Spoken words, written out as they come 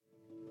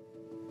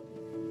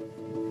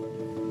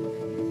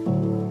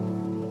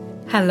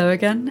Hello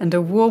again, and a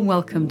warm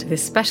welcome to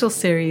this special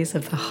series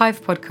of the Hive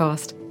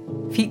podcast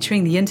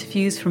featuring the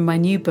interviews from my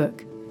new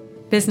book,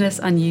 Business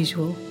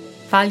Unusual: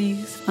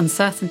 Values,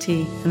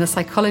 Uncertainty, and the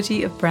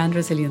Psychology of Brand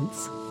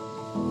Resilience.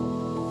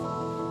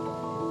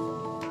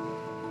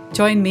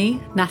 Join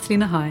me, Natalie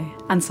Nahai,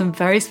 and some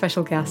very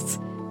special guests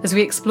as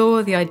we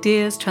explore the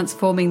ideas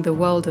transforming the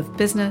world of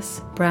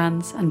business,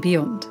 brands, and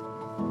beyond.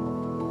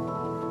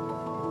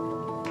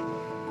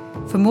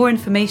 For more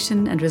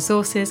information and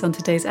resources on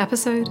today's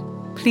episode,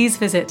 please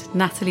visit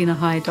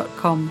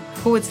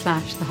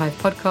natalienahai.com/The Hive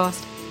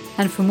Podcast.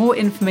 And for more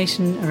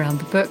information around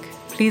the book,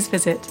 please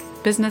visit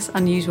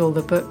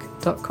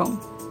businessunusualthebook.com.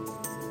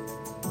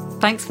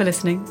 Thanks for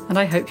listening, and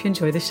I hope you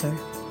enjoy the show.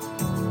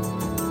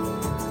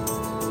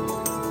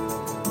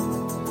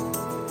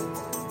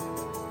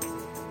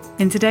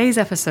 In today's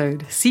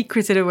episode,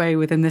 secreted away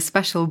within this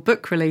special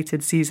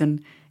book-related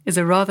season, is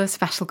a rather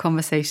special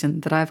conversation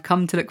that I have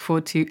come to look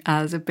forward to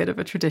as a bit of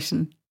a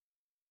tradition.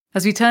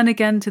 As we turn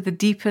again to the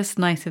deepest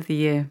night of the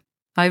year,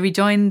 I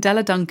rejoin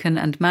Della Duncan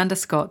and Manda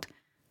Scott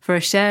for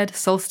a shared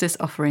Solstice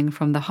offering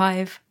from the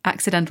Hive,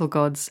 Accidental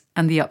Gods,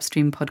 and the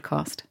Upstream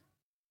Podcast.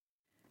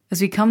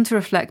 As we come to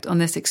reflect on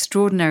this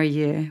extraordinary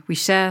year, we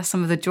share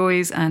some of the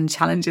joys and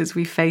challenges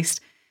we've faced,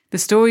 the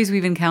stories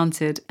we've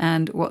encountered,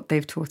 and what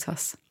they've taught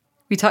us.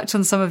 We touch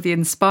on some of the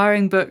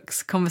inspiring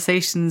books,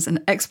 conversations,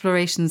 and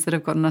explorations that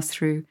have gotten us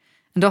through,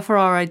 and offer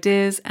our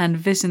ideas and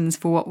visions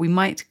for what we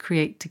might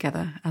create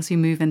together as we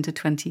move into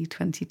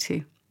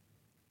 2022.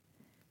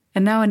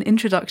 And now an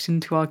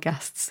introduction to our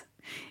guests.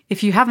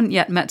 If you haven't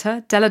yet met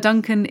her, Della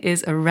Duncan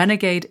is a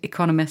renegade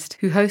economist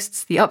who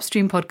hosts the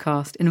Upstream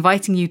Podcast,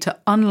 inviting you to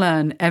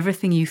unlearn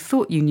everything you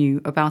thought you knew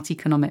about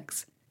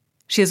economics.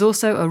 She is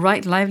also a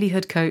right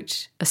livelihood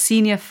coach, a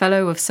senior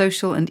fellow of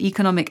social and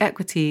economic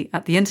equity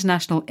at the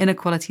International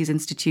Inequalities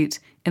Institute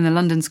in the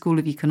London School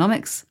of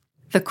Economics,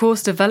 the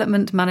course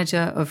development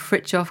manager of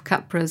Fritjof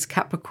Capra's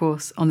Capra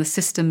course on the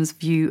systems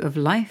view of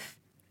life,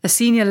 a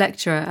senior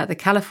lecturer at the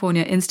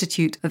California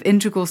Institute of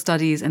Integral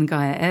Studies and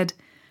Gaia Ed,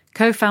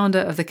 co-founder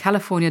of the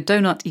California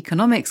Donut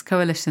Economics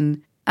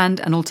Coalition,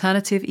 and an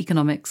alternative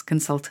economics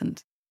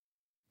consultant.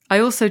 I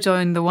also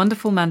joined the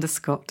wonderful Manda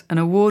Scott, an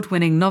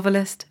award-winning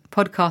novelist,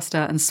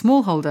 podcaster, and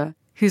smallholder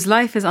whose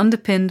life is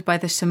underpinned by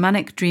the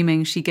shamanic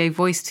dreaming she gave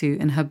voice to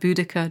in her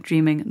Boudica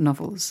dreaming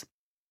novels.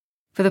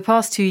 For the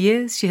past 2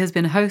 years, she has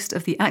been host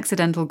of the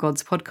Accidental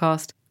Gods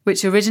podcast,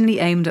 which originally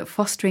aimed at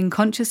fostering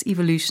conscious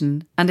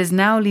evolution and is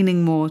now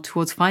leaning more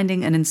towards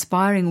finding an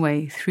inspiring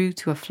way through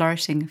to a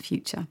flourishing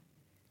future.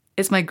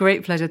 It's my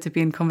great pleasure to be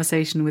in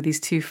conversation with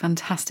these two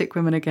fantastic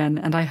women again,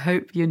 and I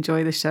hope you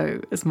enjoy the show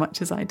as much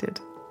as I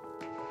did.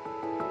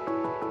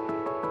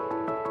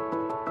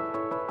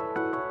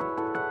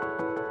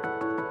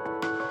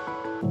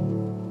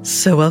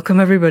 So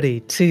welcome everybody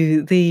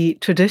to the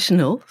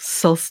traditional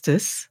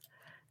Solstice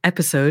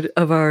episode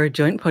of our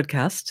joint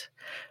podcast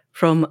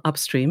from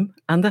Upstream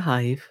and the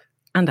Hive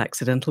and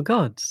Accidental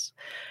Gods.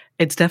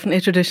 It's definitely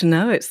a tradition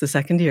now. It's the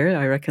second year.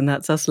 I reckon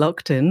that's us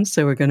locked in.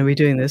 So we're going to be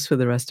doing this for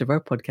the rest of our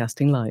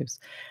podcasting lives.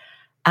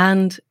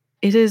 And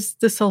it is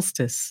the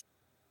solstice.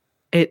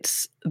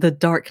 It's the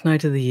dark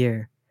night of the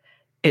year.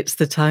 It's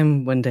the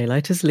time when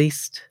daylight is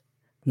least,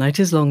 night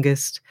is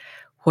longest,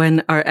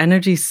 when our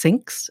energy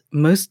sinks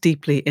most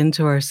deeply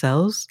into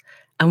ourselves,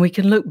 and we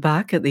can look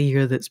back at the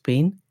year that's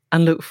been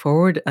and look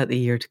forward at the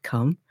year to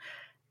come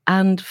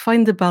and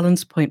find the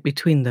balance point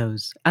between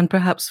those, and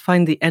perhaps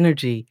find the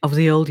energy of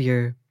the old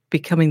year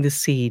becoming the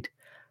seed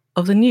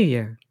of the new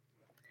year.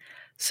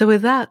 So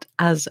with that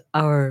as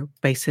our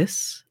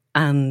basis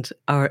and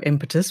our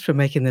impetus for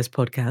making this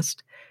podcast,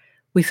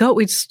 we thought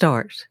we'd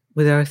start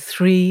with our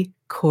 3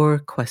 core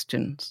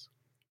questions.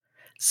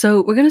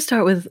 So we're going to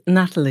start with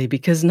Natalie,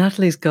 because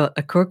Natalie's got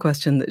a core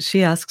question that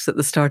she asks at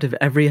the start of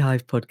every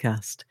Hive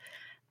podcast.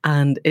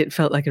 And it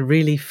felt like a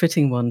really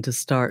fitting one to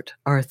start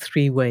our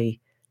 3-way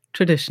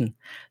tradition.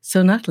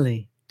 So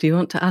Natalie, do you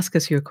want to ask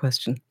us your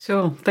question?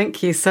 Sure,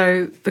 thank you.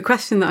 So the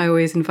question that I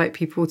always invite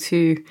people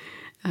to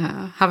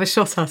have a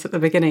shot at the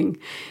beginning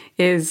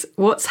is,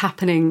 what's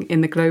happening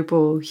in the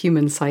global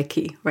human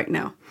psyche right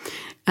now?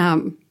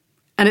 And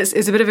it's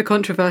a bit of a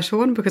controversial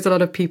one, because a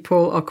lot of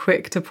people are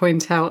quick to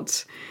point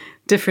out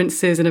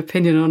differences in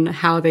opinion on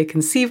how they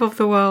conceive of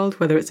the world,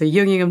 whether it's a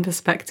Jungian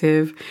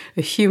perspective,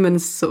 a human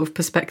sort of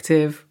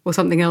perspective, or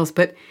something else.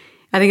 But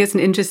I think it's an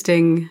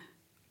interesting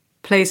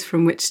place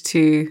from which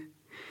to,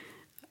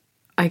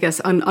 I guess,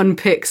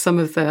 unpick some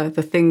of the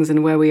things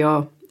and where we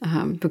are,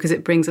 because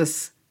it brings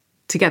us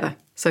together.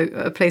 So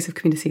a place of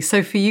community.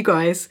 So for you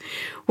guys,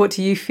 what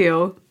do you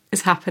feel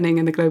is happening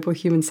in the global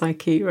human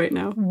psyche right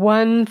now?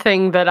 One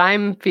thing that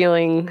I'm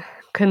feeling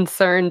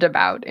concerned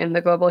about in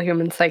the global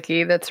human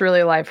psyche that's really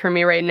alive for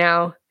me right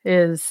now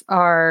is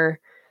our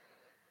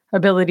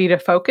ability to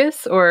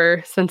focus,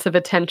 or sense of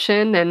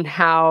attention, and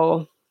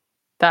how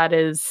that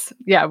is,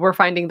 we're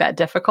finding that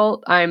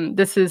difficult.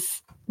 This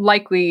is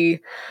likely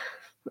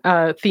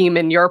a theme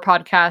in your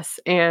podcast,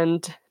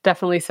 and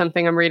definitely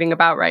something I'm reading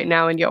about right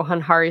now in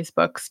Johann Hari's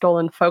book,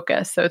 Stolen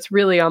Focus. So it's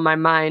really on my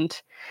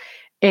mind.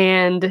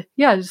 And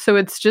yeah, so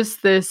it's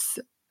just this,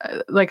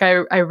 like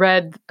I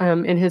read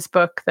in his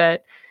book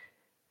that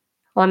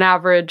on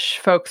average,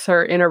 folks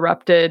are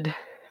interrupted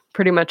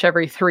pretty much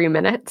every 3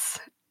 minutes.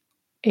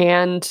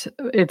 And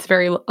it's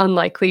very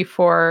unlikely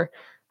for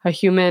a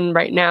human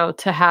right now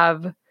to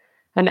have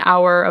an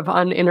hour of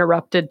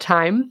uninterrupted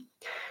time.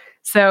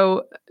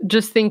 So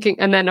just thinking,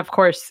 and then of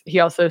course, he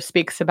also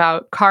speaks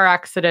about car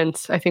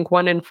accidents. I think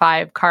 1 in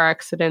 5 car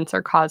accidents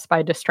are caused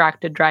by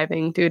distracted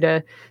driving due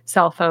to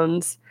cell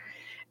phones.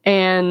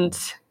 And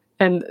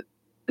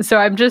so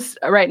I'm just,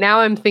 right now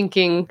I'm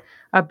thinking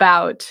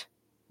about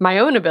my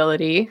own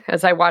ability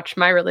as I watch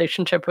my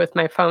relationship with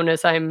my phone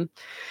as I'm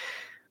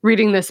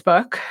reading this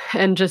book,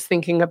 and just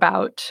thinking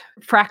about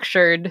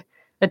fractured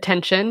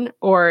attention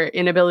or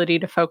inability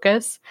to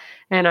focus.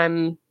 And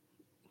I'm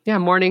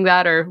mourning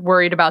that or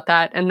worried about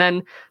that. And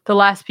then the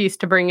last piece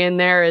to bring in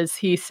there is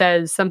he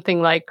says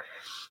something like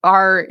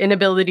our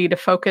inability to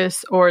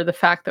focus or the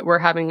fact that we're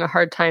having a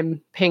hard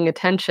time paying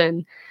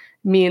attention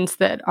means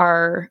that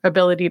our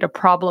ability to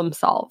problem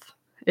solve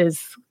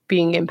is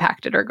being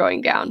impacted or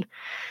going down.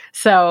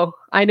 So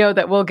I know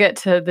that we'll get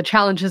to the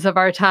challenges of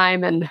our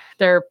time and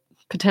their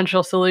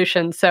potential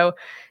solutions. So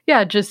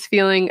yeah, just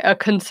feeling a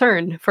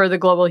concern for the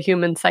global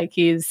human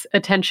psyche's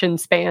attention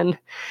span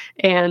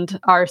and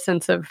our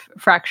sense of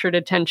fractured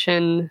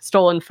attention,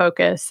 stolen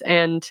focus,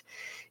 and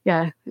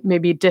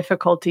maybe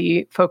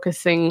difficulty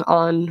focusing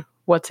on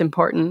what's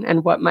important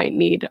and what might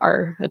need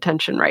our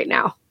attention right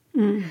now.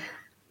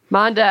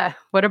 Manda,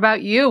 what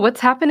about you? What's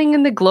happening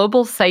in the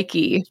global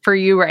psyche for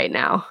you right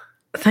now?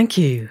 Thank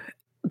you.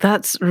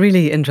 That's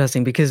really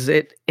interesting because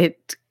it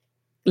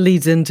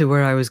leads into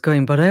where I was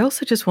going, but I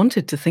also just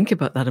wanted to think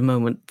about that a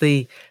moment,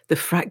 the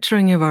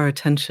fracturing of our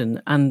attention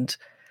and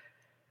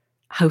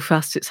how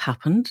fast it's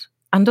happened,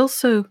 and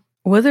also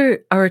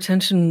whether our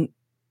attention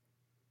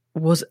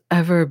was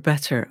ever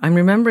better. I'm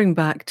remembering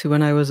back to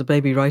when I was a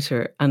baby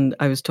writer and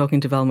I was talking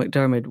to Val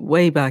McDermid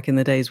way back in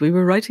the days. We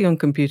were writing on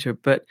computer,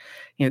 but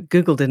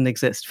Google didn't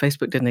exist,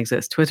 Facebook didn't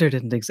exist, Twitter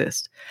didn't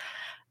exist.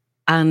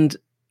 And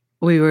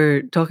we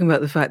were talking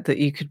about the fact that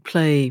you could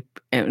play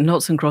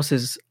noughts and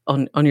crosses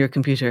on your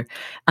computer,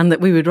 and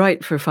that we would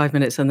write for 5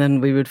 minutes and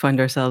then we would find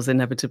ourselves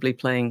inevitably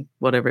playing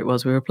whatever it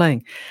was we were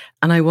playing.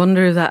 And I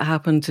wonder if that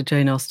happened to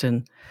Jane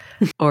Austen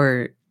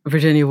or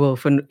Virginia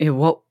Woolf, and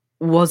what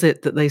was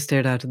it that they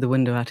stared out of the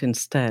window at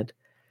instead?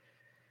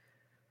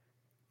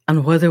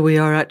 And whether we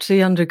are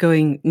actually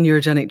undergoing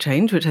neurogenic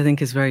change, which I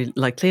think is very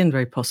likely and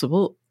very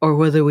possible, or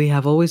whether we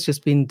have always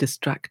just been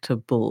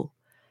distractible,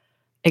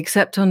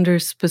 except under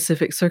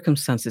specific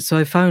circumstances. So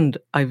I found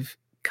I've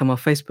come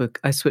off Facebook.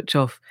 I switch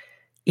off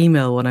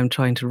email when I'm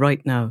trying to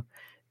write now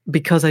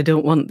because I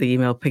don't want the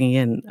email pinging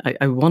in.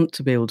 I want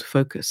to be able to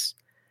focus.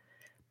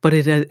 But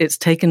it's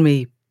taken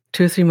me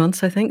 2 or 3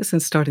 months, I think,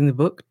 since starting the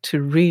book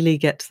to really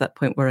get to that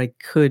point where I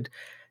could,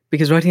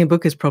 because writing a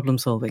book is problem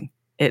solving.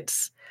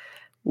 It's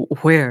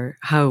where,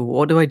 how,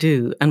 what do I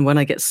do? And when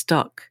I get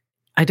stuck,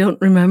 I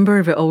don't remember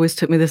if it always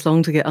took me this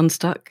long to get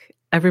unstuck.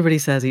 Everybody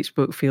says each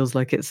book feels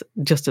like it's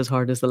just as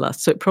hard as the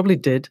last. So it probably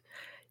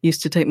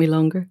used to take me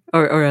longer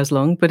or as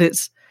long, but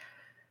it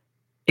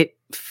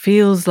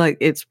feels like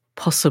it's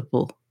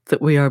possible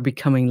that we are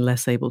becoming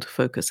less able to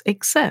focus,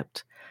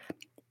 except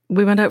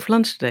we went out for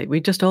lunch today. We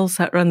just all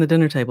sat around the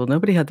dinner table.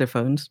 Nobody had their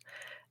phones.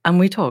 And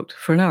we talked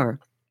for an hour,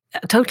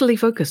 totally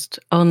focused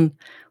on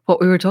what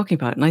we were talking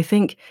about. And I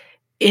think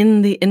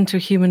in the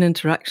interhuman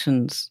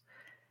interactions,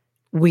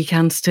 we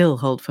can still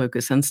hold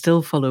focus and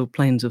still follow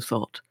planes of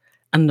thought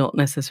and not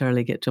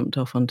necessarily get jumped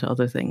off onto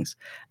other things.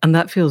 And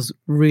that feels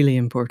really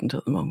important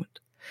at the moment.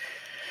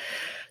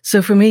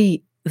 So for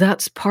me,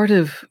 that's part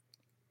of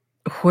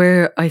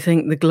where I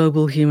think the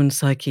global human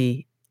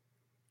psyche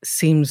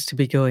seems to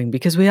be going,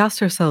 because we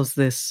asked ourselves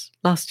this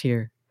last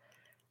year,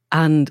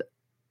 and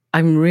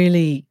I'm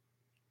really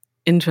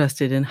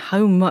interested in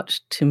how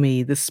much, to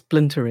me, the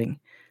splintering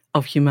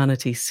of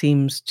humanity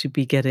seems to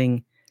be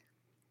getting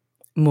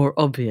more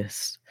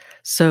obvious.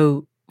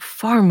 So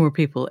far more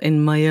people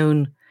in my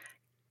own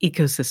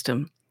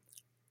ecosystem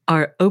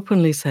are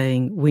openly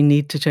saying we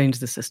need to change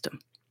the system.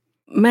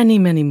 Many,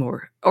 many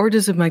more,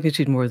 orders of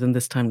magnitude more than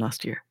this time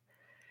last year.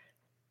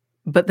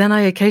 But then I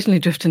occasionally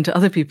drift into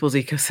other people's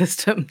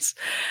ecosystems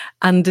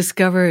and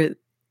discover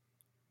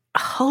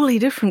wholly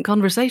different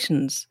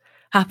conversations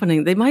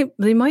happening. They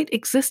might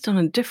exist on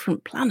a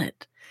different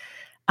planet.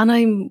 And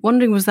I'm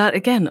wondering, was that,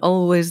 again,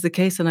 always the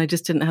case and I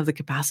just didn't have the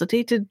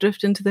capacity to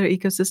drift into their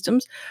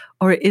ecosystems?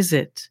 Or is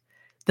it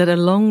that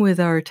along with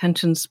our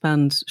attention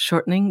spans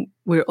shortening,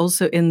 we're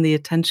also in the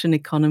attention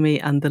economy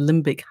and the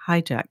limbic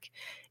hijack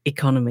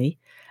economy,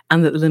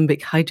 and that the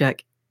limbic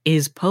hijack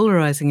is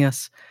polarizing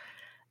us?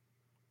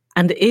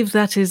 And if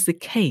that is the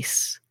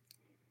case,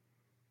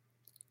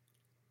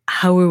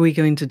 how are we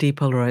going to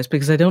depolarize?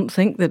 Because I don't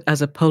think that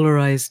as a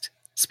polarized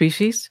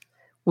species,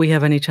 we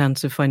have any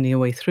chance of finding a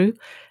way through.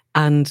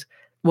 And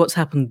what's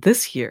happened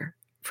this year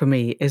for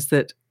me is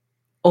that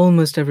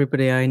almost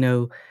everybody I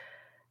know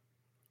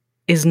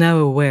is now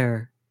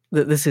aware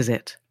that this is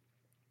it.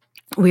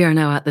 we are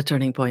now at the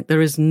turning point.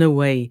 There is no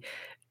way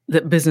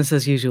that business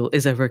as usual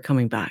is ever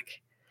coming back.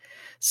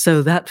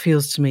 So that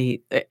feels to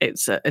me,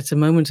 it's a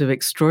moment of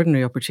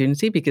extraordinary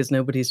opportunity because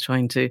nobody's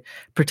trying to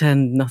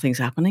pretend nothing's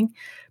happening.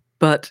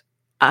 But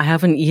I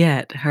haven't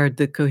yet heard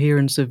the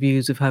coherence of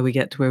views of how we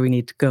get to where we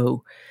need to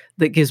go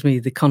that gives me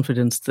the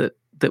confidence that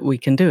we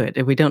can do it.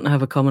 If we don't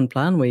have a common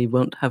plan, we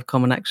won't have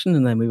common action,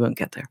 and then we won't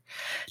get there.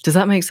 Does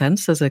that make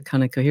sense as a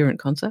kind of coherent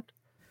concept?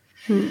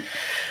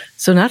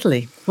 So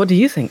Natalie, what do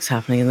you think's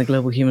happening in the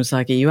global human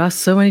psyche? You ask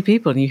so many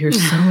people and you hear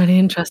so many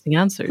interesting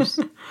answers.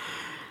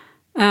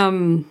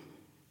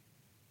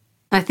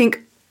 I think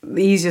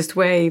the easiest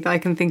way that I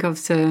can think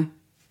of to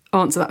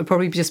answer that would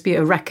probably just be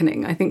a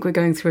reckoning. I think we're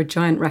going through a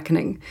giant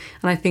reckoning,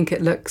 and I think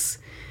it looks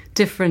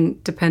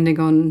different depending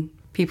on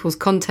people's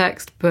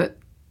context, but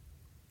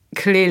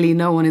clearly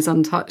no one is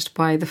untouched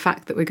by the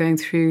fact that we're going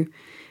through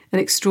an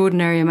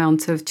extraordinary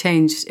amount of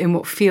change in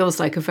what feels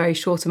like a very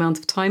short amount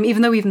of time,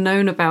 even though we've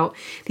known about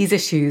these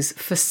issues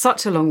for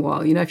such a long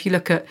while. You know, if you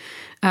look at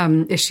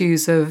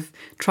issues of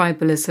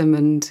tribalism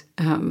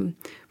and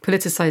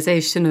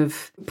politicization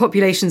of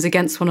populations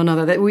against one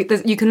another,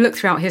 you can look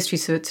throughout history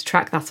to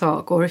track that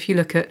arc. Or if you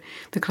look at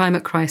the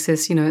climate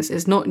crisis, you know,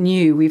 it's not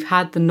new. We've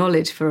had the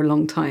knowledge for a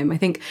long time. I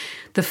think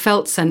the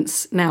felt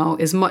sense now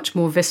is much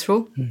more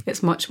visceral.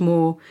 It's much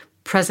more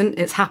present.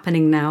 It's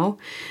happening now.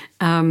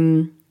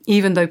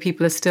 Even though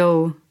people are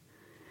still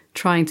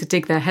trying to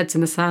dig their heads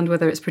in the sand,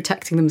 whether it's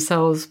protecting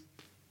themselves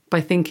by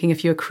thinking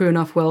if you accrue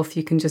enough wealth,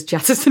 you can just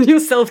jettison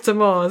yourself to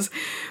Mars,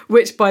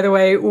 which, by the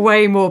way,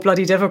 way more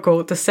bloody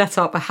difficult to set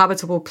up a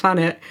habitable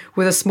planet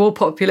with a small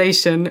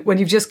population when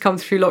you've just come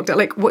through lockdown.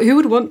 Like, who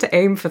would want to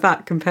aim for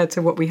that compared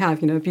to what we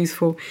have? You know, a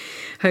beautiful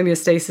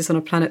homeostasis on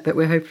a planet that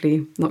we're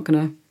hopefully not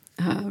going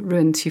to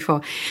ruin too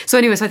far. So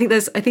anyways, I think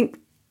there's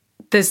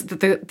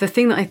the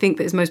thing that I think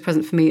that is most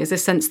present for me is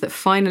this sense that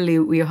finally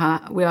we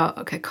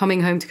are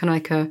coming home to kind of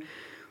like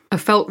a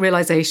felt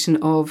realization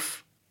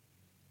of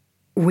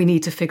we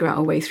need to figure out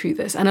a way through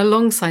this. And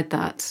alongside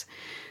that,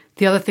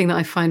 the other thing that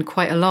I find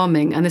quite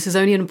alarming, and this is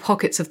only in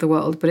pockets of the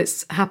world, but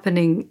it's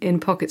happening in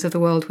pockets of the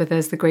world where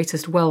there's the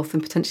greatest wealth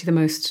and potentially the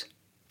most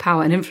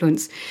power and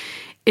influence,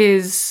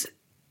 is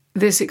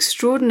this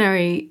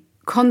extraordinary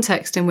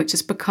context in which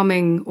it's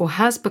becoming or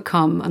has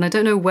become, and I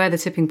don't know where the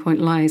tipping point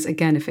lies,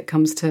 again, if it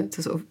comes to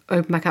sort of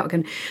open back out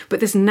again, but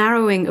this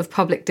narrowing of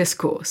public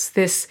discourse,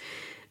 this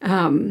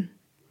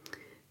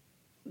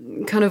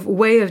kind of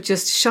way of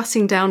just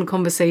shutting down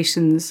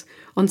conversations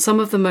on some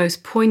of the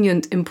most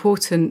poignant,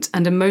 important,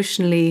 and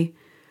emotionally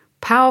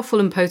powerful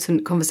and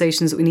potent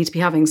conversations that we need to be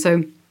having.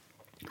 So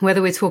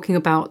whether we're talking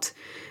about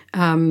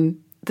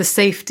the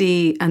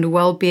safety and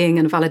well-being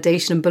and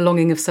validation and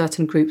belonging of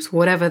certain groups,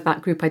 whatever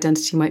that group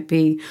identity might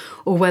be,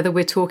 or whether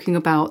we're talking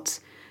about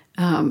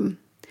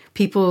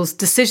people's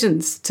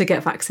decisions to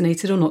get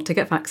vaccinated or not to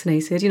get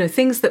vaccinated, you know,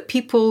 things that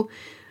people,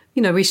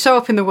 you know, we show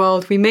up in the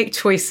world, we make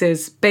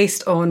choices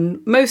based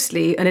on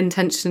mostly an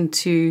intention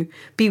to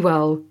be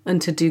well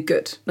and to do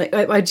good. Like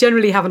I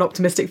generally have an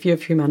optimistic view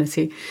of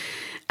humanity.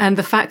 And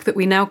the fact that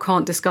we now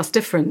can't discuss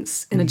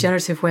difference in a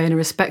generative way, in a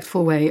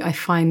respectful way, I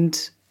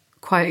find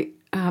quite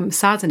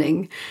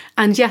saddening.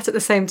 And yet at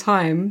the same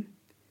time,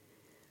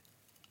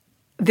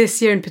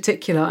 this year in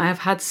particular, I have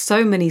had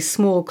so many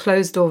small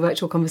closed-door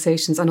virtual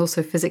conversations and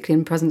also physically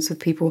in presence with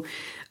people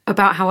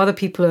about how other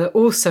people are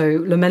also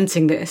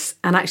lamenting this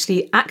and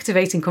actually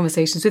activating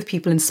conversations with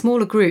people in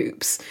smaller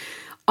groups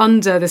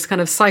under this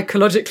kind of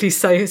psychologically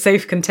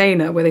safe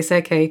container where they say,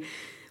 okay,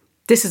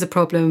 this is a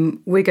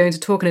problem, we're going to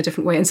talk in a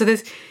different way. And so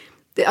there's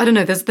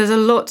a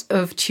lot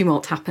of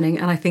tumult happening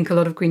and I think a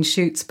lot of green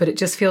shoots, but it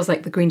just feels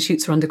like the green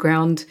shoots are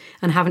underground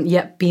and haven't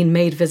yet been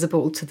made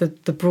visible to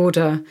the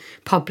broader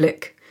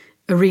public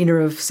arena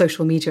of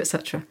social media,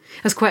 etc.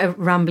 That's quite a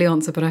rambly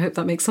answer, but I hope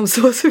that makes some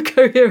sort of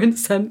coherent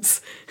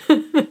sense.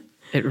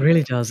 It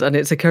really does. And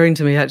it's occurring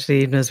to me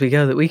actually, even as we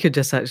go, that we could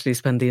just actually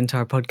spend the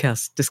entire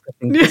podcast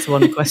discussing this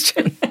one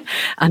question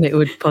and it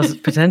would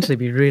potentially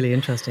be really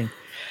interesting.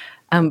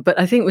 But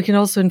I think we can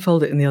also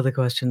unfold it in the other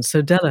questions.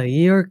 So Della,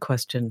 your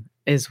question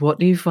is, what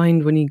do you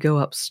find when you go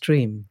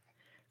upstream,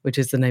 which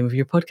is the name of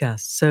your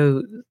podcast?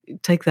 So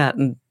take that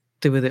and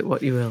do with it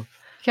what you will.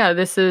 Yeah,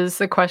 this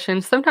is a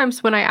question.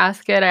 Sometimes when I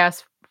ask it, I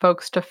ask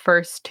folks to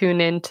first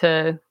tune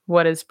into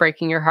what is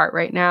breaking your heart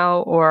right now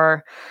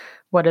or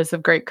what is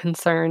of great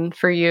concern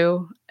for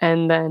you,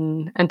 and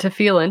to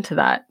feel into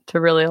that,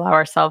 to really allow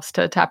ourselves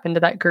to tap into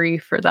that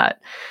grief or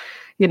that,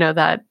 you know,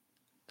 that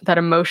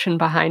emotion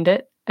behind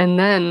it. And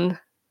then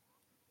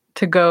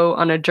to go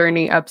on a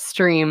journey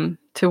upstream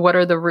to what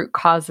are the root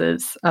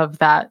causes of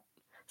that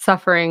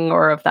suffering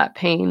or of that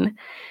pain,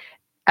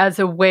 as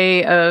a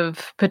way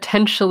of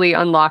potentially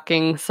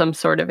unlocking some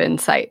sort of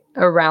insight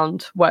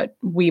around what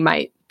we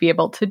might be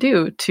able to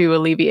do to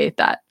alleviate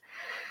that.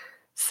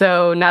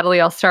 So Natalie,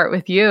 I'll start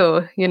with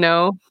you. You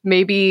know,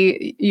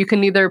 maybe you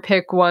can either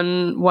pick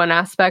one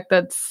aspect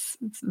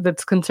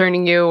that's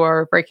concerning you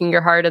or breaking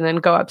your heart and then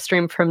go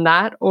upstream from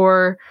that,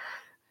 or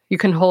you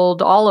can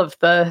hold all of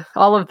the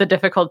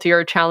difficulty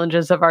or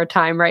challenges of our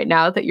time right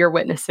now that you're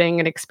witnessing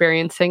and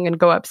experiencing, and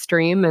go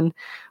upstream. And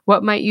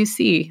what might you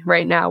see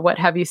right now? What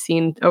have you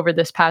seen over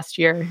this past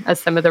year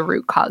as some of the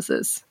root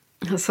causes?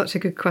 That's such a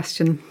good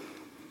question.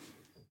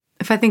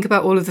 If I think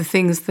about all the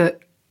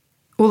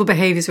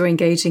behaviors we're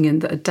engaging in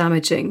that are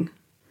damaging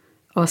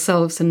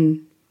ourselves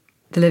and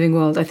the living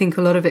world, I think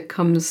a lot of it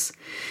comes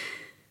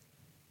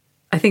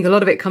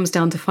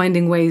down to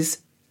finding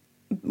ways,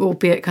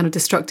 albeit kind of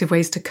destructive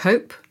ways, to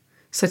cope.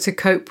 So to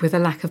cope with a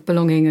lack of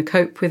belonging, to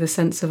cope with a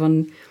sense of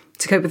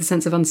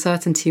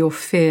uncertainty or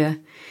fear.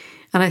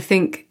 And I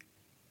think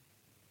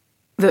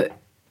that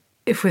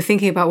if we're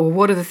thinking about, well,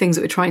 what are the things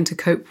that we're trying to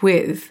cope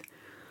with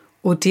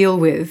or deal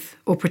with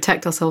or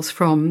protect ourselves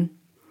from,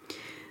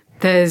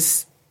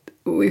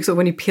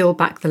 when you peel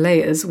back the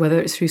layers, whether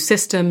it's through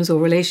systems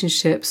or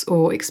relationships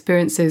or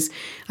experiences,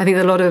 I think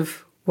a lot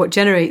of what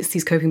generates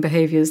these coping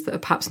behaviours that are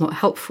perhaps not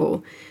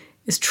helpful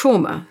is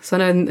trauma. So I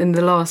know in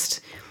the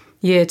last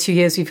year, 2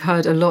 years, we've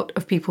heard a lot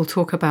of people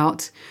talk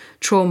about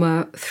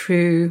trauma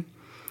through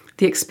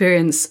the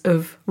experience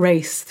of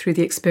race, through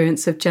the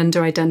experience of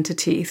gender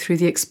identity, through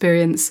the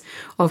experience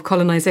of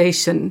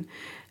colonization,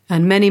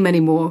 and many, many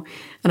more.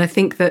 And I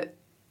think that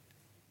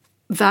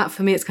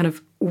for me, it's kind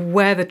of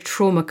where the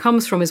trauma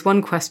comes from is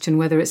one question,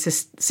 whether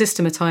it's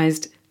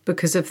systematized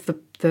because of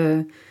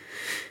the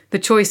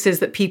choices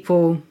that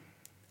people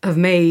have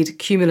made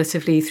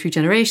cumulatively through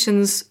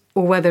generations,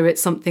 or whether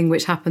it's something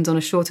which happens on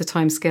a shorter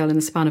time scale in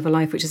the span of a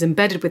life, which is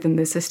embedded within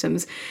those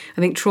systems.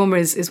 I think trauma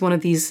is one of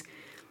these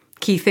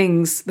key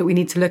things that we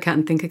need to look at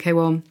and think, okay,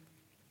 well,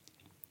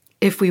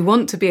 if we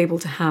want to be able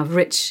to have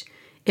rich,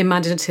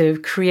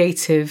 imaginative,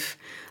 creative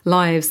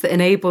lives that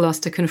enable us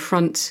to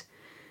confront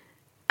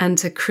and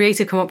to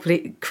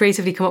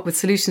creatively come up with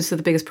solutions to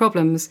the biggest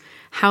problems,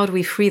 how do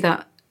we free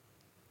that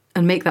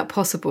and make that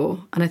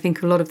possible? And I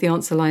think a lot of the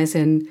answer lies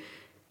in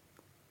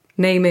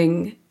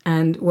naming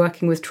and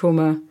working with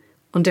trauma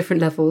on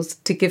different levels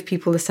to give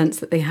people the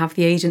sense that they have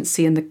the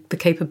agency and the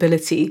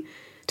capability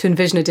to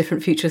envision a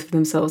different future for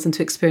themselves and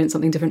to experience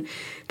something different.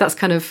 That's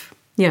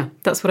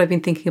that's what I've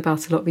been thinking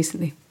about a lot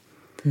recently.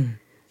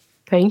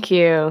 Thank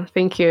you.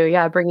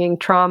 Yeah, bringing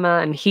trauma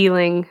and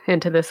healing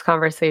into this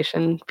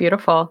conversation.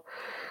 Beautiful.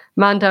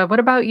 Manda, what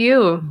about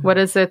you? What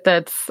is it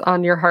that's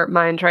on your heart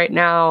mind right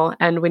now?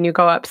 And when you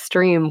go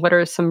upstream, what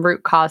are some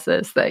root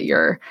causes that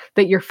you're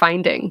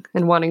finding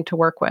and wanting to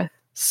work with?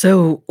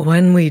 So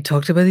when we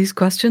talked about these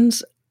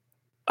questions,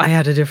 I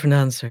had a different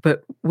answer.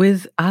 But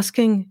with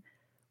asking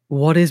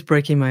what is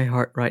breaking my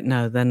heart right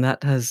now, then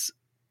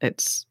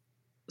it's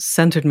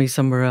centered me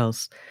somewhere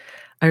else.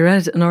 I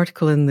read an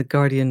article in The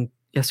Guardian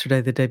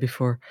yesterday, the day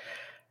before,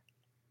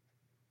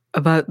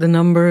 about the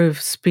number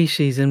of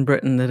species in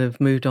Britain that have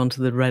moved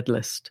onto the red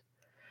list.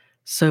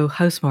 So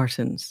house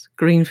martins,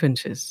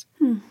 greenfinches,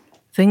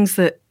 things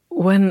that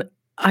when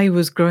I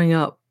was growing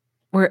up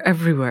were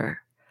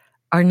everywhere,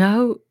 are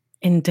now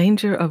in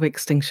danger of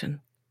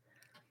extinction.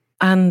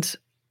 And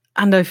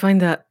I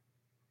find that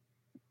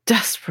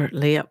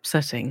desperately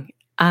upsetting.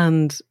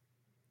 And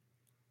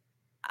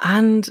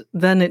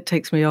then it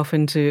takes me off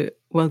into,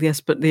 well,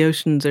 yes, but the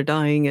oceans are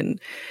dying, and,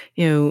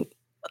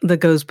 the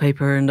ghost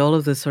paper and all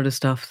of this sort of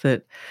stuff,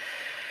 that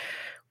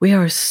we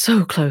are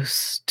so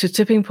close to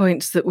tipping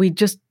points that we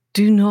just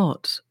do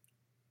not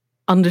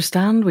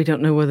understand. We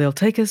don't know where they'll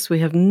take us. We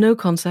have no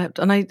concept.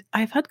 And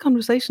I've had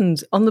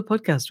conversations on the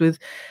podcast with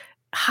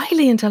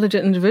highly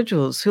intelligent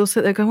individuals who'll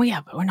sit there going, well,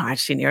 yeah, but we're not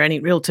actually near any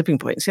real tipping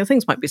points.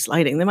 Things might be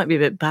sliding. They might be a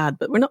bit bad,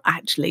 but we're not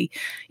actually,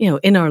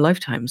 in our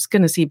lifetimes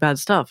going to see bad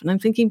stuff. And I'm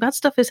thinking, bad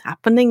stuff is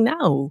happening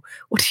now.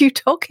 What are you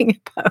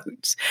talking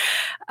about?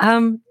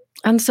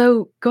 And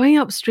so going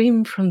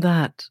upstream from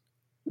that,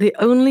 the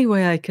only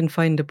way I can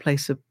find a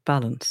place of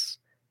balance,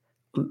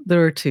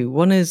 there are two.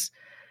 One is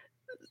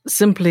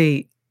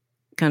simply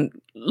kind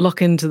of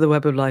lock into the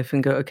web of life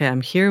and go, okay,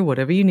 I'm here,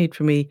 whatever you need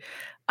from me,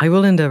 I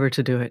will endeavor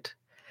to do it.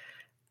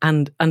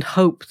 And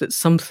hope that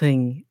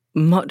something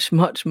much,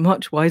 much,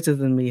 much wiser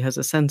than me has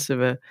a sense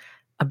of a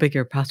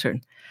bigger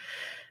pattern.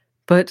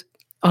 But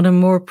on a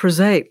more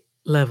prosaic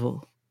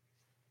level,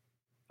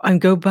 I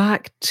go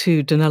back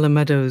to Donella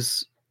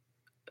Meadows'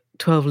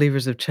 12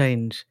 Levers of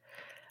Change.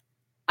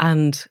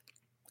 And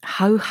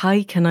how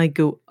high can I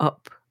go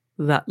up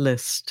that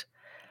list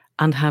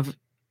and have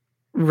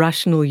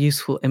rational,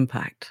 useful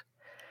impact?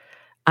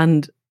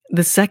 And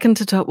the second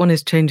to top one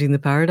is changing the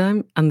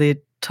paradigm, and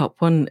the top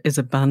one is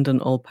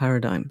abandon all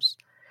paradigms.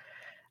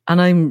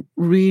 And I'm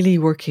really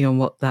working on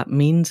what that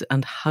means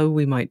and how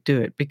we might do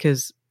it,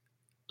 because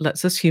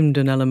let's assume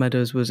Donella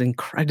Meadows was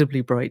incredibly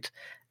bright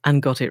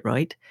and got it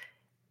right.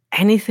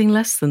 Anything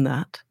less than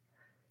that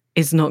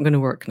is not going to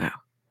work now.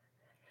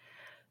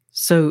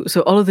 So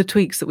all of the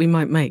tweaks that we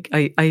might make,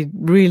 I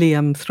really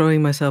am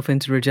throwing myself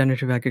into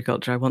regenerative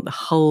agriculture. I want the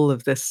whole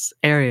of this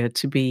area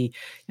to be,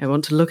 I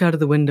want to look out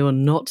of the window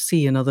and not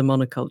see another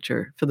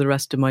monoculture for the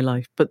rest of my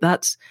life. But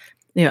that's,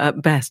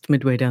 at best,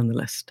 midway down the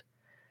list.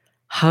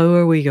 How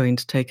are we going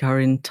to take our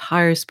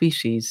entire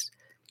species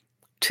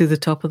to the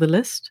top of the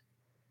list?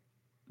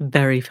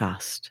 very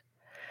fast.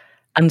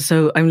 And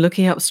so I'm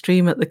looking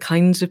upstream at the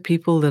kinds of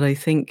people that I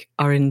think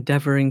are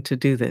endeavoring to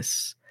do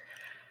this.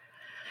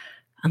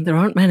 And there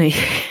aren't many.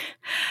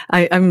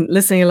 I'm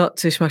listening a lot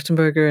to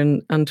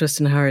Schmachtenberger and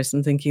Tristan Harris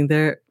and thinking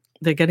they're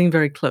getting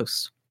very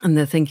close. And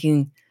they're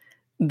thinking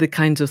the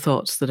kinds of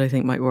thoughts that I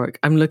think might work.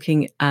 I'm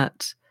looking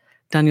at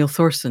Daniel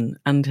Thorson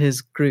and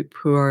his group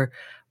who are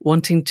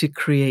wanting to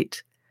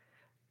create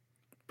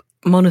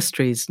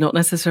monasteries, not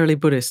necessarily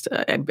Buddhist,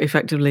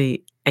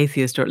 effectively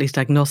atheist or at least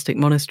agnostic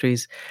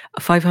monasteries,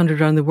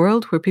 500 around the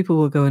world where people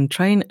will go and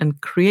train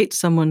and create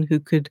someone who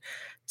could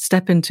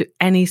step into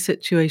any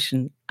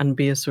situation and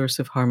be a source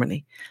of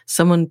harmony,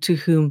 someone to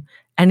whom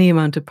any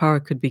amount of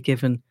power could be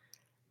given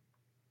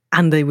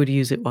and they would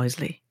use it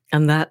wisely.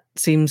 And that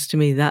seems to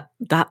me that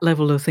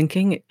level of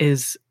thinking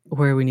is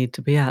where we need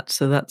to be at.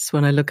 So that's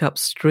when I look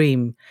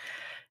upstream,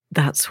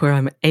 that's where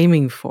I'm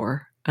aiming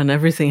for. And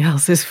everything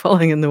else is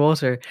falling in the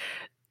water,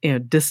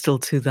 distal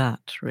to that,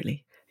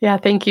 really. Yeah,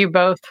 thank you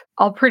both.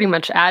 I'll pretty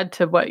much add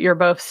to what you're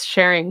both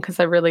sharing because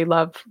I really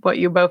love what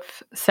you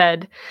both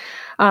said.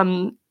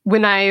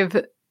 When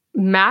I've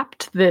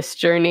mapped this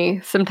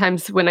journey,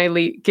 sometimes when I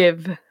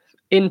give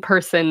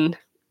in-person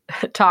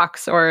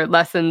talks or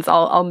lessons,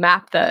 I'll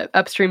map the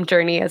upstream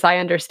journey as I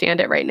understand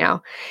it right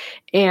now.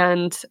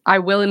 And I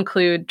will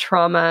include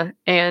trauma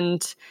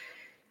and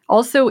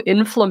also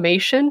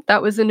inflammation.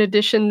 That was an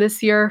addition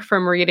this year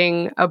from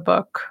reading a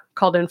book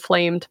called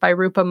Inflamed by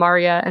Rupa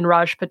Marya and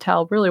Raj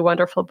Patel. Really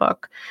wonderful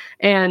book.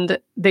 And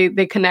they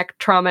connect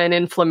trauma and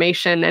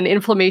inflammation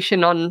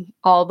on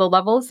all the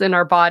levels in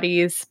our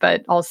bodies,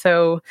 but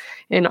also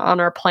on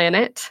our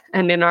planet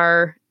and in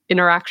our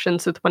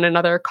interactions with one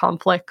another,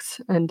 conflicts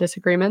and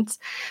disagreements.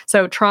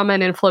 So trauma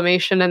and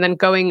inflammation, and then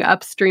going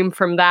upstream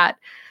from that,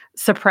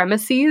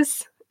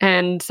 supremacies.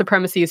 And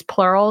supremacy is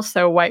plural,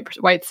 so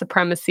white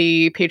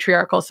supremacy,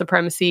 patriarchal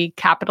supremacy,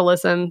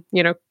 capitalism,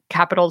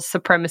 capital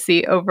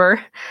supremacy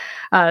over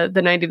the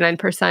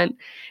 99%,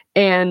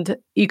 and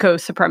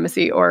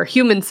eco-supremacy or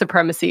human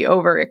supremacy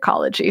over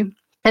ecology.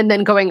 And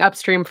then going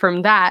upstream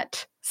from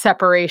that,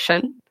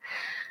 separation,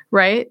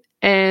 right?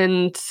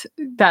 And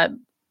that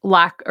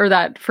lack or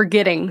that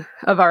forgetting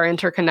of our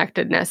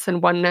interconnectedness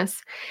and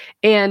oneness.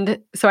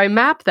 And so I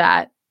map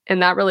that,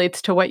 and that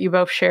relates to what you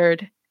both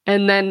shared.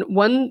 And then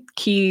one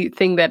key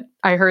thing that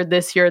I heard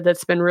this year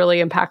that's been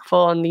really impactful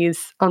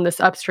on this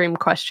upstream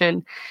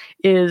question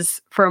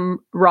is from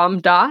Ram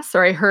Dass,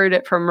 or I heard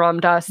it from Ram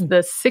Dass,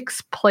 the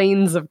 6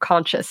 planes of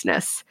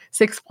consciousness,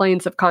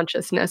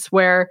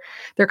 where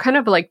they're kind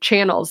of like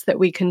channels that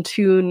we can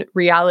tune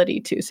reality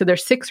to. So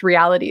there's 6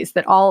 realities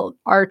that all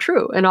are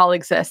true and all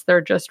exist.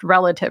 They're just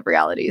relative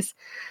realities.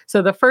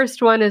 So the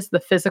first one is the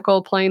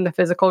physical plane, the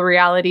physical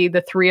reality.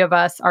 The 3 of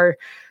us are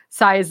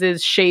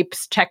sizes,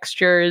 shapes,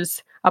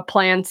 textures, a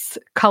plant's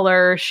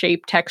color,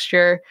 shape,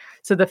 texture.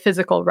 So the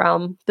physical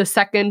realm. The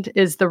second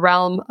is the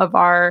realm of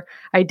our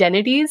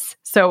identities.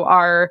 So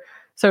our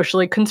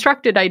socially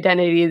constructed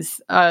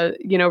identities,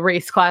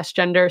 race, class,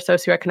 gender,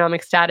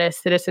 socioeconomic status,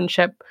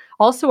 citizenship.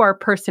 Also our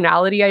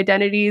personality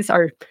identities,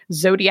 our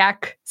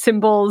zodiac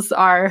symbols,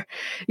 our,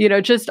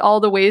 just all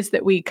the ways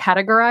that we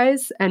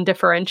categorize and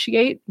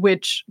differentiate,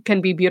 which can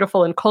be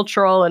beautiful and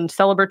cultural and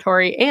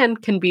celebratory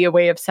and can be a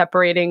way of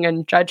separating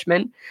and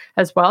judgment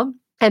as well.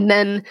 And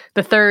then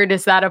the third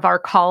is that of our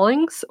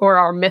callings or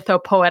our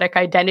mythopoetic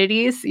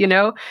identities,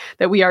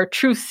 that we are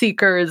truth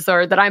seekers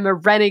or that I'm a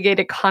renegade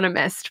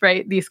economist,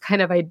 right? These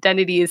kind of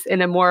identities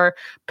in a more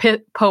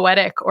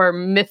poetic or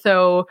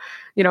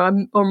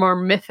or more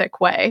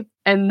mythic way.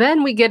 And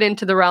then we get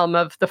into the realm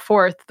of the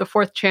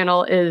fourth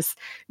channel is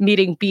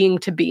meeting being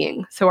to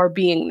being. So our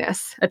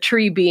beingness, a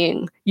tree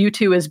being, you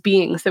two as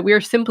beings, that we are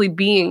simply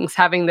beings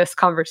having this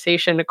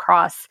conversation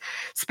across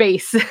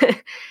space.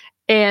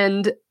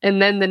 And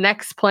then the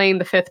next plane,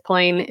 the 5th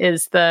plane,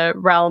 is the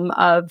realm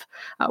of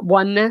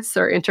oneness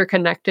or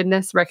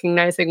interconnectedness,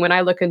 recognizing when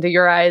I look into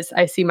your eyes,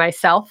 I see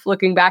myself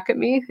looking back at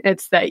me.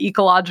 It's the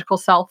ecological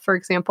self, for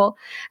example.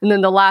 And then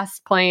the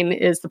last plane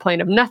is the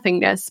plane of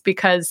nothingness,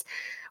 because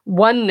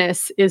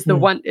oneness is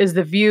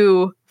the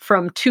view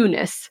from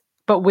two-ness.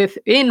 But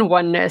within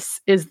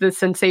oneness is the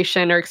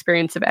sensation or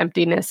experience of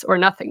emptiness or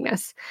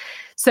nothingness.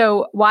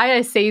 So why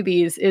I say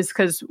these is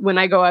because when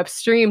I go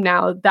upstream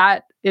now,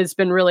 that has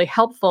been really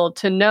helpful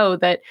to know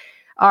that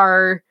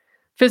our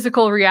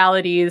physical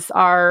realities,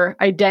 our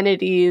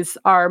identities,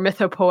 our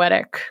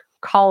mythopoetic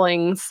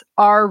callings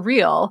are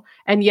real.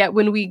 And yet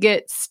when we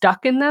get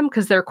stuck in them,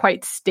 because they're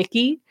quite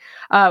sticky,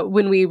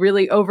 when we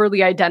really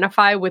overly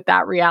identify with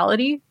that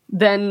reality,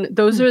 then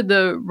those are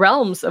the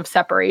realms of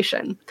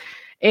separation.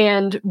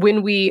 And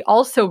when we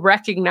also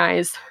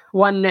recognize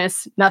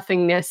oneness,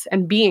 nothingness,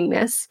 and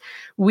beingness,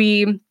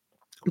 we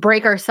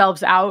break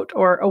ourselves out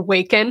or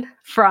awaken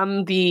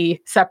from the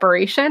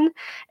separation,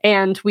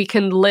 and we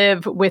can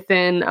live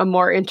within a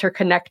more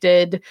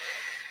interconnected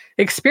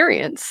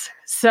experience.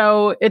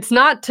 So it's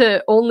not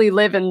to only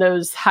live in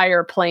those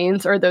higher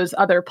planes or those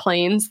other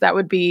planes. That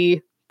would be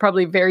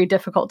probably very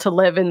difficult to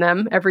live in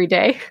them every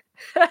day.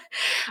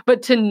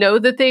 But to know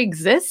that they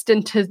exist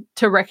and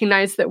to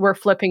recognize that we're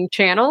flipping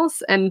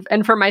channels,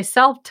 and for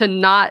myself to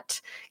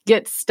not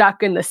get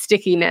stuck in the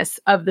stickiness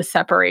of the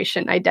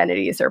separation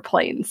identities or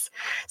planes.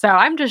 So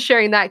I'm just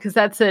sharing that because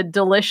that's a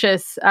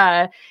delicious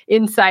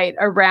insight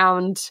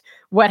around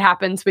what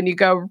happens when you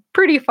go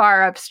pretty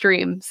far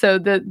upstream. So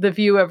the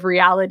view of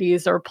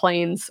realities or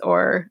planes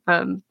or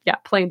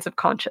planes of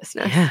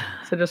consciousness. Yeah.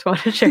 So just want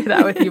to share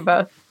that with you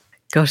both.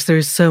 Gosh, there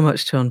is so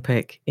much to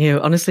unpick.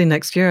 Honestly,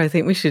 next year, I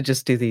think we should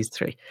just do these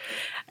three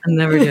and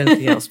never do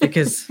anything else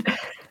because,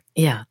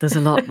 there's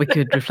a lot we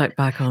could reflect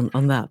back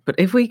on that. But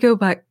if we go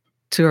back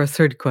to our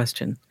third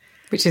question,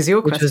 which is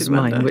your question, which is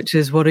mine, Manda, which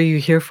is what are you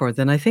here for?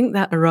 Then I think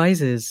that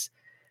arises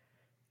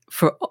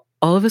for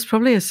all of us.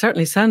 Probably, it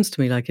certainly sounds to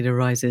me like it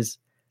arises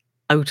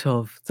out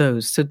of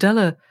those. So,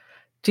 Della,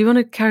 do you want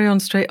to carry on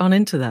straight on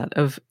into that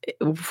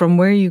from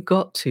where you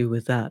got to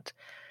with that?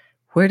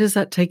 Where does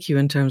that take you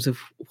in terms of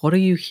what are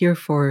you here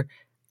for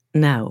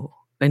now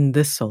in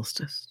this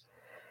solstice?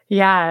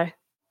 Yeah.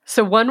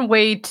 So one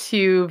way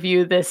to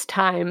view this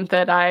time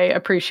that I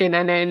appreciate,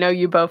 and I know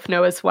you both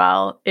know as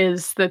well,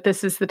 is that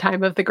this is the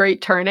time of the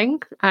great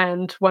turning.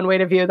 And one way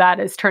to view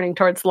that is turning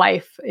towards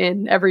life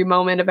in every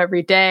moment of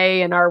every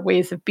day, and our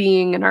ways of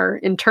being, and our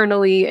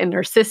internally and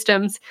our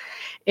systems.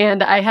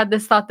 And I had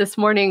this thought this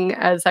morning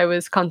as I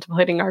was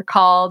contemplating our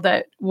call,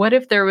 that what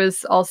if there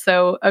was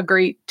also a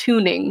great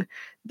tuning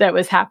that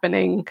was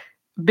happening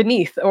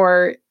beneath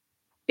or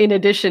in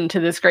addition to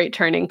this great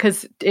turning?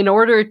 Because in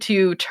order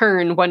to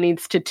turn, one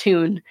needs to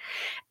tune.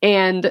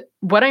 And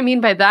what I mean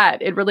by that,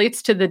 it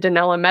relates to the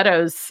Donella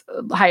Meadows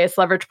highest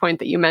leverage point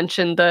that you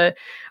mentioned, the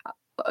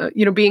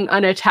being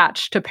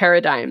unattached to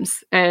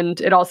paradigms. And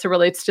it also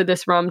relates to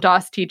this Ram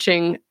Dass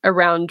teaching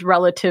around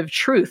relative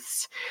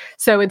truths.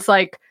 So it's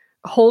like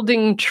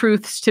holding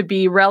truths to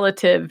be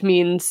relative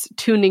means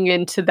tuning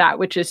into that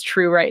which is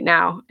true right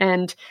now.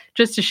 And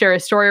just to share a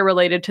story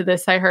related to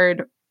this, I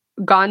heard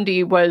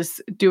Gandhi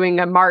was doing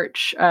a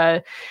march,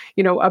 a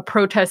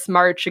protest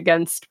march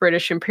against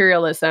British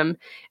imperialism.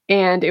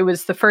 And it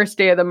was the first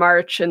day of the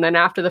march. And then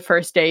after the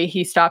first day,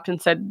 he stopped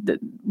and said,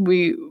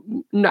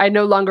 I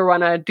no longer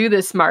want to do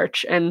this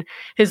march. And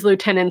his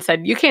lieutenant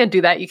said, you can't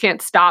do that. You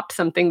can't stop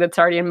something that's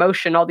already in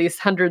motion. All these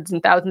hundreds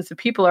and thousands of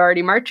people are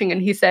already marching.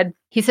 And he said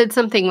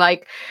something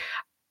like,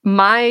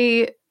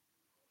 my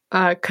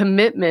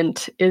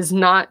commitment is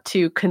not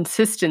to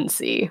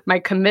consistency. My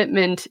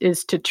commitment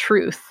is to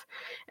truth.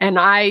 And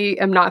I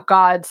am not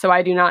God, so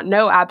I do not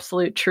know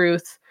absolute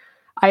truth.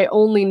 I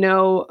only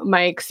know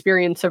my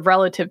experience of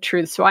relative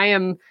truth. So I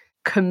am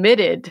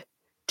committed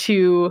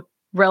to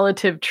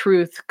relative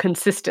truth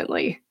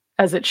consistently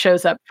as it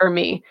shows up for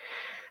me.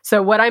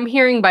 So what I'm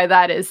hearing by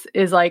that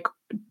is like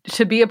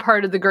to be a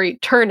part of the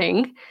great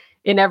turning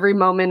in every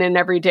moment and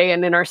every day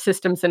and in our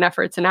systems and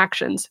efforts and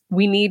actions,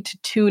 we need to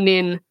tune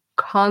in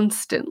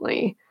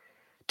constantly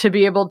to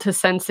be able to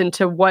sense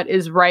into what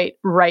is right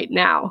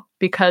now.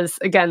 Because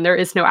again, there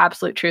is no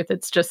absolute truth.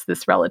 It's just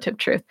this relative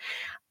truth.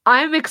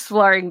 I'm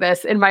exploring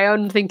this in my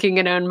own thinking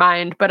and own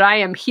mind, but I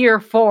am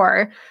here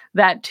for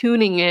that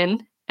tuning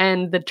in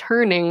and the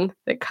turning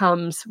that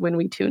comes when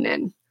we tune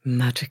in.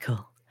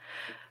 Magical.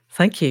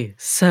 Thank you.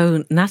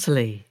 So,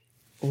 Natalie,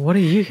 what are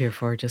you here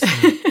for just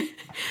now?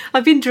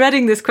 I've been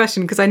dreading this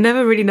question because I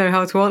never really know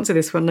how to answer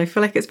this one. I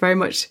feel like it's very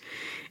much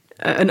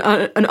an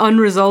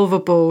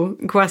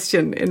unresolvable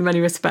question in many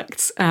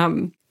respects.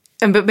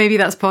 But maybe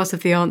that's part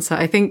of the answer.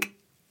 I think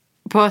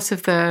part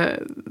of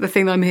the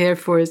thing that I'm here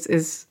for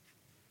is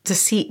to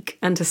seek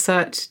and to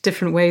search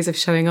different ways of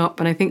showing up.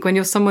 And I think when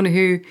you're someone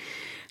who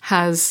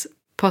has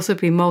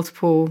possibly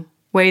multiple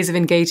ways of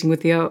engaging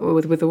with the art,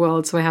 with the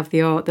world, so I have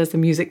the art, there's the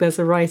music, there's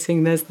the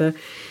writing, there's the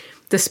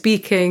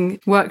speaking,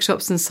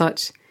 workshops and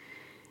such.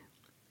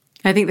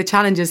 I think the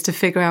challenge is to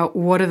figure out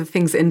what are the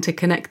things that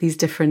interconnect these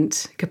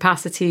different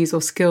capacities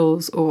or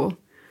skills or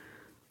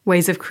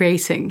ways of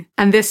creating.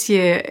 And this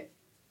year,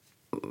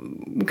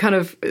 kind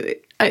of,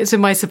 to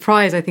my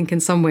surprise, I think in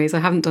some ways, I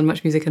haven't done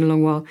much music in a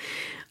long while,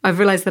 I've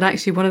realised that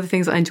actually one of the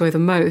things that I enjoy the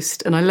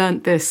most, and I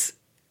learned this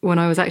when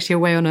I was actually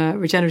away on a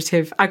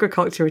regenerative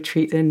agriculture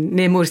retreat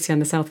near Murcia in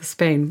the south of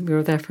Spain. We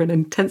were there for an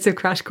intensive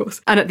crash course.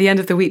 And at the end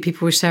of the week,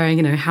 people were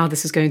sharing, how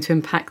this was going to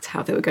impact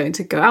how they were going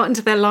to go out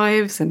into their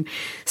lives. And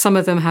some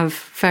of them have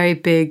very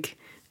big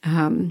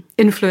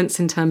influence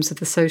in terms of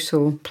the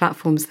social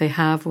platforms they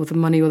have or the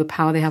money or the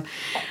power they have.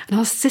 And I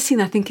was sitting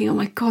there thinking, oh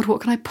my God, what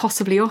can I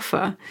possibly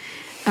offer?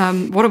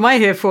 What am I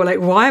here for? Like,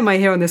 why am I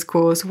here on this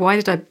course? Why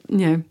did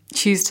I,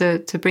 choose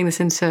to bring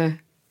this into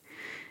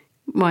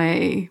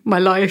my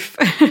life?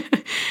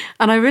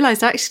 And I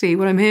realized actually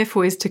what I'm here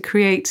for is to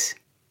create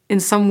in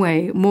some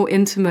way more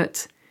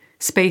intimate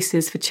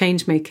spaces for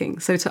change making.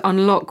 So to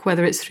unlock,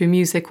 whether it's through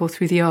music or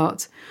through the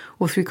art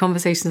or through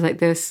conversations like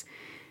this,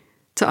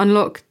 to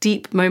unlock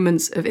deep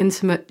moments of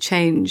intimate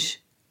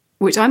change,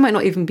 which I might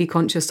not even be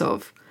conscious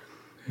of,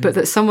 but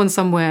that someone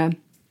somewhere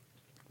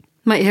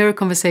might hear a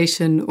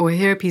conversation or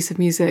hear a piece of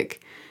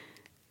music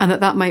and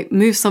that might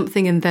move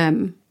something in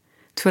them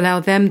to allow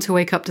them to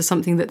wake up to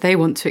something that they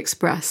want to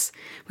express.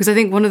 Because I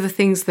think one of the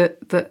things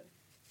that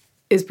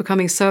is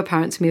becoming so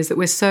apparent to me is that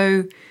we're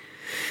so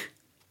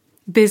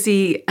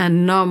busy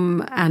and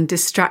numb and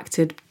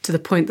distracted, to the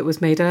point that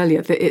was made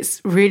earlier, that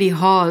it's really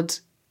hard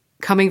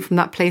coming from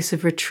that place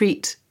of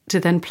retreat to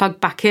then plug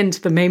back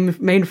into the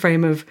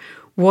mainframe of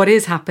what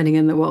is happening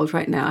in the world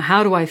right now.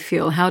 How do I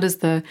feel? How does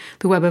the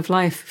web of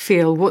life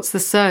feel? What's the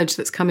surge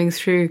that's coming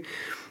through?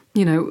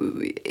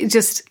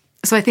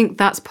 So I think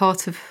that's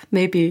part of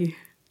maybe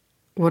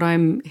what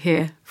I'm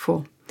here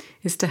for,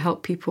 is to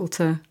help people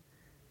to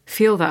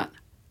feel that.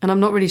 And I'm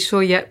not really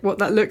sure yet what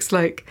that looks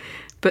like,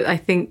 but I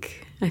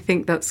think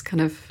that's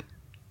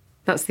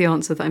that's the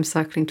answer that I'm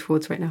circling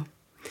towards right now.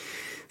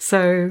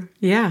 So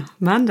yeah,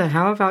 Manda,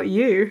 how about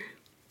you?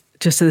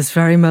 Just at this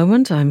very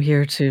moment, I'm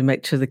here to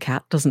make sure the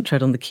cat doesn't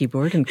tread on the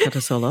keyboard and cut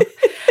us all off.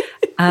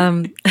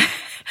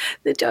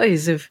 The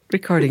joys of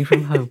recording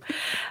from home.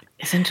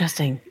 It's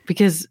interesting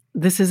because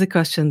this is a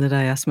question that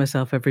I ask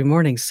myself every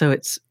morning. So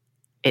it's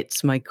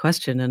my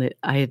question, and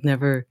I had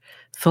never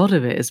thought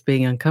of it as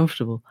being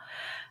uncomfortable.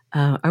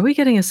 Are we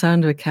getting a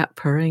sound of a cat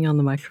purring on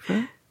the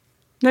microphone?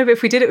 No, but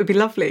if we did, it would be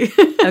lovely.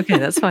 Okay,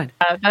 that's fine.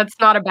 That's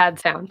not a bad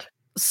sound.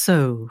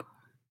 So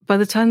by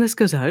the time this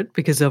goes out,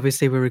 because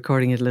obviously we're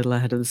recording it a little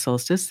ahead of the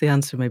solstice, the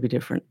answer may be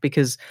different.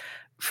 Because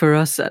for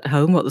us at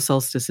home, what the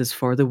solstice is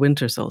for, the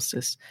winter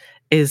solstice,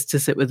 is to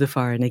sit with the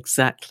fire and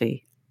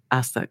exactly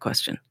ask that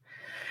question.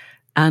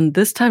 And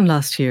this time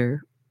last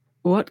year,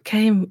 what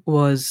came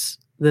was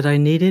that I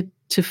needed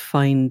to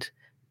find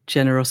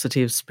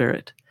generosity of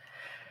spirit,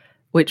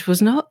 which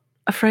was not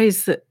a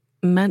phrase that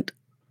meant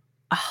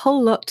a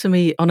whole lot to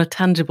me on a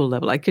tangible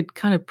level. I could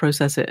kind of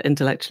process it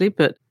intellectually,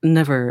 but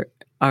never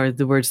are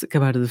the words that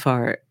come out of the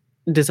fire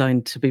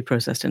designed to be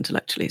processed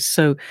intellectually.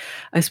 So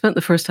I spent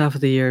the first half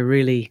of the year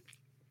really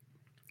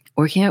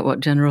working out what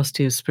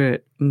generosity of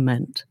spirit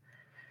meant,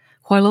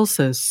 while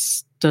also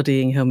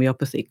studying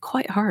homeopathy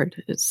quite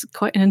hard. It's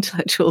quite an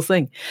intellectual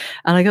thing.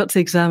 And I got to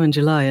the exam in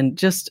July, and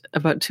just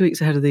about 2 weeks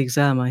ahead of the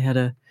exam, I had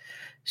a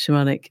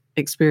shamanic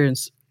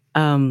experience,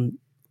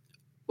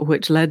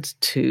 which led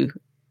to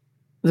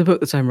the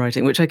book that I'm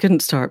writing, which I couldn't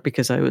start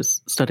because I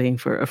was studying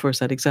for a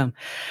aforesaid exam.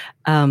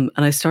 And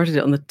I started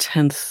it on the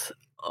 10th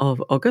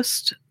of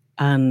August.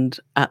 And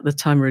at the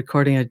time of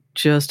recording, I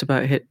just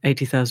about hit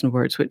 80,000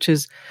 words, which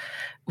is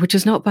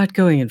not bad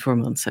going in 4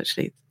 months,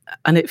 actually.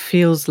 And it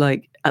feels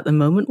like at the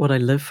moment, what I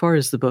live for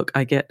is the book.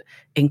 I get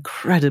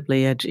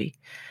incredibly edgy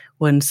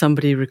when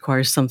somebody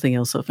requires something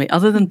else of me,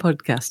 other than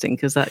podcasting,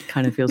 because that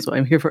kind of feels what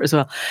I'm here for as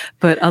well.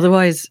 But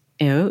otherwise,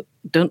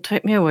 don't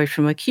take me away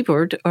from my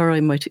keyboard or I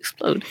might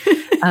explode,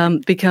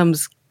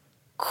 becomes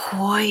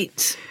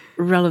quite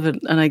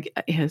relevant. And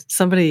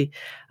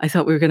I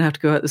thought we were going to have to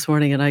go out this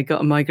morning, and I got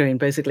a migraine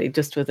basically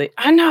just with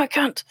I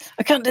can't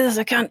do this.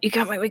 You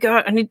can't make me go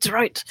out. I need to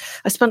write.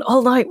 I spent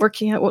all night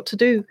working out what to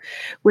do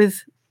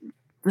with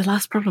the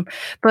last problem.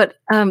 But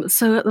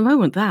so at the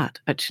moment that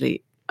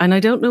actually, and I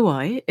don't know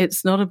why,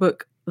 it's not a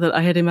book that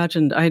I had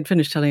imagined. I had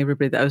finished telling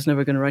everybody that I was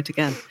never going to write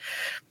again.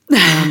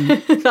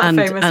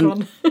 Famous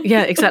one.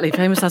 Yeah, exactly.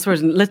 Famous last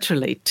words. And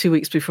literally 2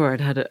 weeks before, I'd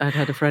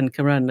had a friend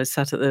come around, and I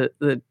sat at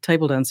the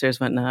table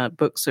downstairs and went, nah,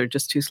 books are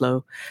just too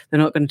slow. They're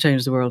not going to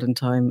change the world in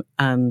time.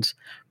 And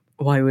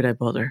why would I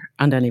bother?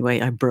 And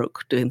anyway, I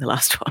broke doing the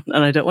last one,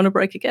 and I don't want to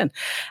break again.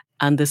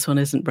 And this one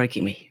isn't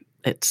breaking me.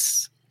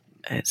 It's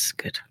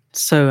good.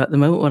 So at the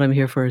moment, what I'm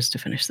here for is to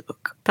finish the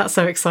book. That's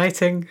so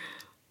exciting.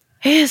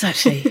 It is,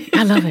 actually.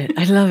 I love it.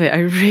 I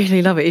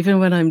really love it. Even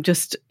when I'm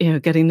just,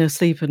 getting no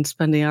sleep and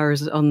spending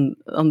hours on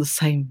the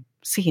same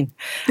scene.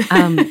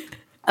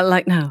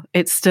 Like now,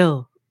 it's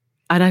still,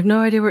 and I have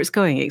no idea where it's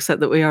going, except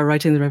that we are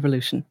writing the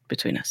revolution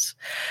between us.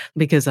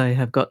 Because I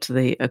have got to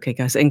the, okay,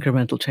 guys,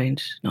 incremental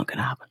change, not going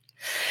to happen.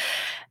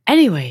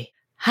 Anyway,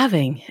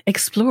 having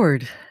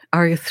explored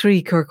our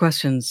 3 core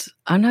questions,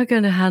 I'm now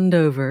going to hand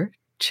over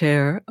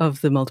chair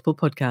of the Multiple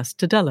Podcast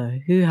to Della,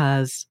 who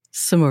has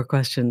some more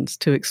questions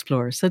to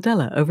explore. So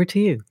Della, over to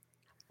you.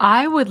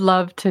 I would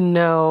love to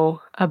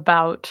know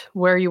about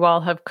where you all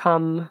have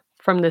come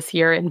from this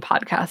year in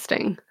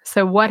podcasting.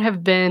 So what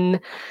have been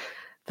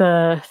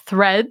the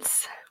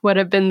threads? What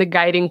have been the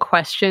guiding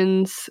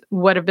questions?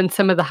 What have been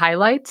some of the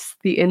highlights,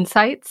 the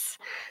insights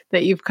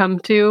that you've come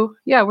to?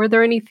 Yeah, were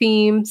there any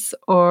themes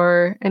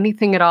or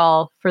anything at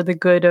all for the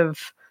good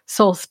of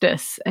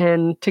Solstice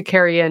and to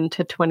carry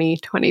into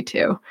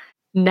 2022?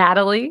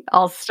 Natalie,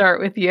 I'll start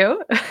with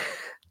you.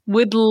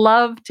 Would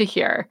love to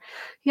hear.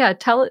 Yeah,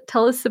 tell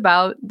us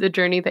about the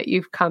journey that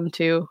you've come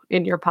to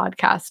in your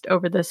podcast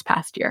over this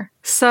past year.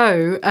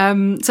 So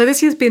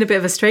this year's been a bit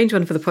of a strange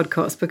one for the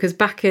podcast, because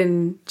back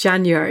in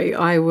January,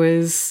 I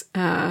was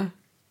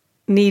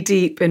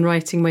knee-deep in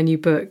writing my new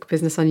book,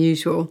 Business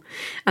Unusual.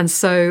 And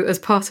so as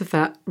part of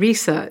that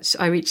research,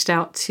 I reached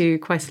out to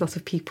quite a lot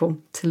of people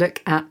to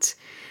look at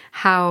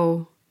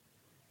how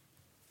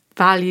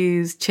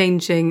values,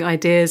 changing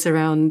ideas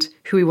around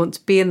who we want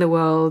to be in the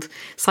world,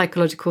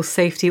 psychological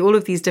safety, all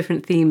of these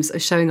different themes are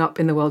showing up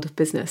in the world of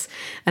business,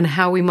 and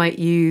how we might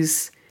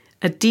use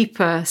a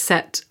deeper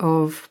set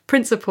of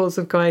principles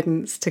of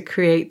guidance to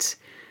create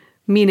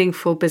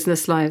meaningful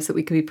business lives that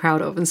we can be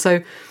proud of. And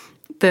so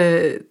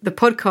the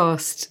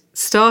podcast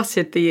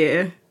started the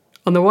year,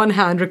 on the one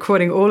hand,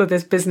 recording all of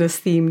this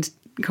business-themed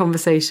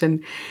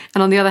conversation,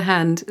 and on the other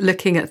hand,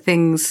 looking at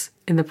things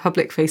in the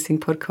public-facing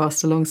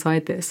podcast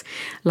alongside this,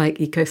 like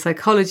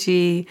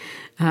eco-psychology,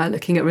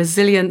 looking at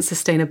resilience,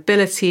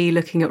 sustainability,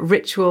 looking at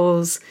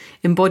rituals,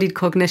 embodied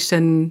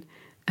cognition,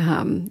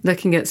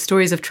 looking at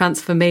stories of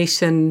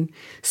transformation,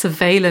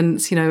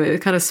 surveillance.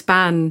 It kind of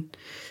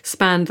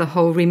spanned the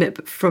whole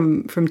remit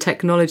from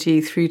technology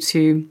through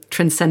to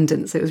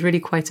transcendence. It was really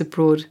quite a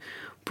broad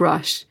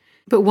brush.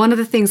 But one of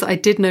the things that I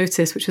did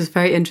notice, which was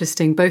very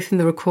interesting, both in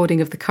the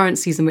recording of the current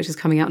season, which is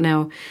coming out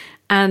now,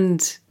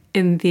 and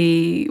in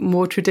the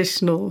more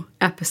traditional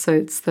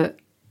episodes that,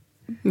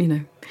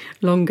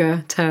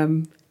 longer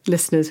term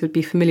listeners would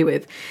be familiar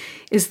with,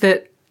 is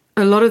that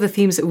a lot of the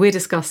themes that we're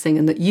discussing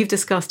and that you've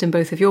discussed in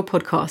both of your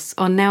podcasts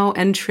are now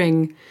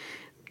entering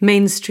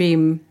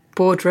mainstream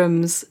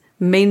boardrooms,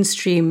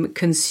 mainstream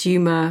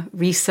consumer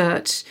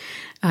research,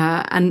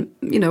 and,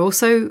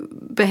 also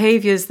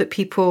behaviors that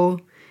people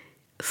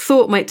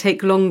thought might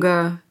take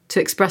longer to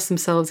express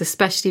themselves,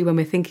 especially when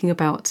we're thinking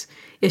about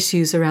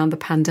issues around the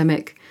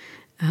pandemic.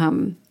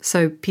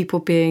 So people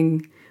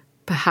being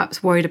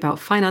perhaps worried about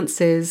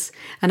finances,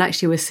 and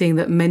actually we're seeing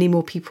that many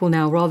more people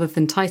now, rather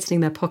than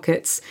tightening their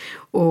pockets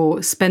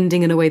or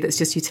spending in a way that's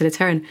just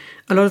utilitarian,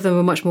 a lot of them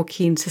are much more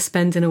keen to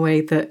spend in a way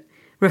that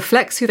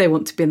reflects who they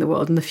want to be in the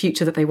world and the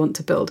future that they want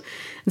to build.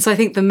 And so I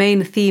think the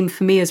main theme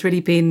for me has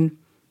really been,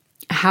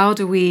 how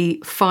do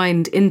we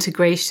find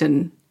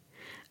integration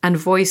and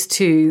voice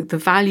to the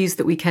values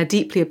that we care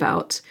deeply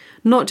about,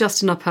 not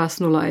just in our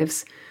personal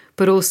lives,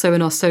 but also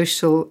in our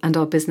social and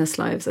our business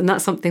lives. And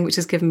that's something which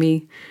has given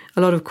me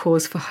a lot of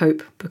cause for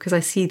hope, because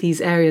I see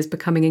these areas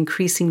becoming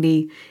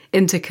increasingly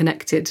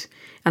interconnected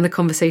and the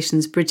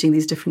conversations bridging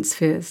these different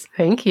spheres.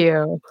 Thank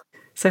you.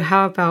 So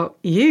how about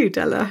you,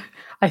 Della?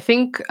 I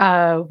think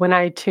when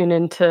I tune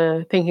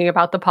into thinking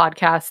about the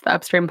podcast, the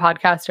Upstream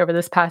Podcast over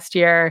this past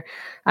year,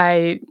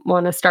 I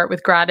want to start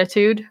with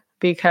gratitude.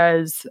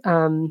 Because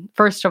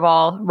first of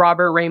all,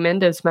 Robert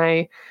Raymond is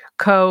my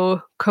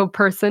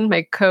co-person,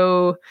 my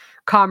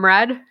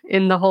co-comrade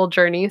in the whole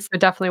journey. So I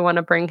definitely want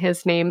to bring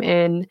his name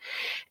in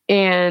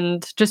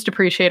and just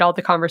appreciate all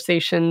the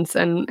conversations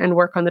and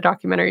work on the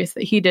documentaries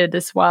that he did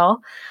as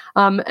well.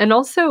 And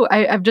also,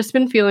 I've just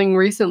been feeling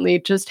recently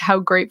just how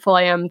grateful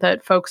I am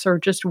that folks are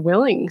just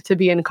willing to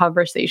be in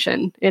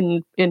conversation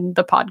in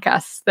the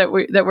podcasts that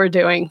we're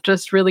doing.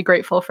 Just really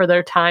grateful for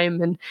their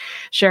time and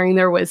sharing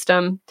their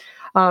wisdom.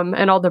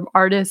 And all the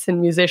artists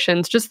and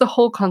musicians, just the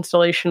whole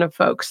constellation of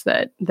folks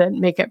that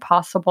make it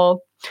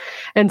possible.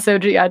 And so,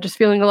 just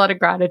feeling a lot of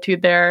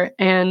gratitude there.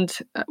 And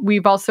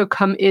we've also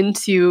come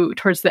into,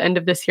 towards the end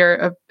of this year,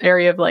 an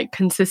area of like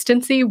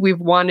consistency.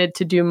 We've wanted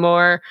to do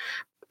more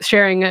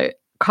sharing a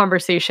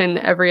conversation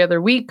every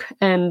other week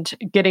and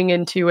getting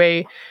into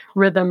a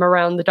rhythm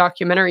around the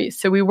documentaries.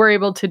 So we were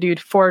able to do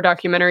 4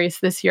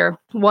 documentaries this year.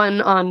 One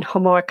on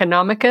Homo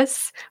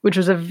economicus, which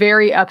was a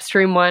very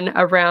upstream one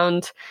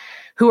around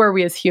who are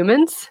we as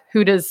humans?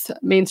 Who does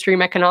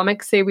mainstream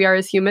economics say we are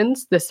as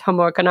humans? This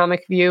homo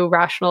economic view,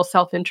 rational,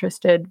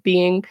 self-interested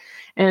being,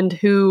 and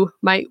who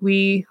might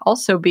we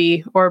also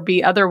be or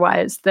be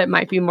otherwise that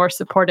might be more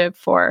supportive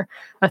for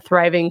a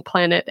thriving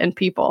planet and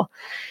people.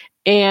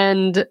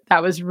 And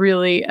that was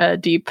really a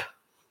deep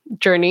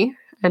journey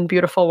and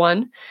beautiful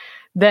one.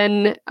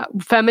 Then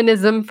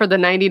feminism for the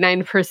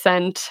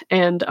 99%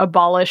 and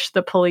abolish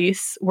the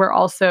police were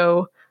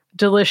also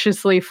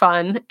deliciously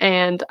fun,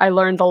 and I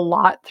learned a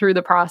lot through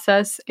the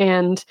process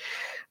and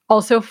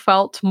also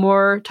felt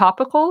more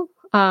topical,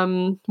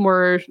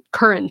 more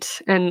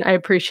current, and I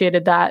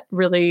appreciated that,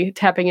 really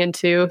tapping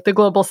into the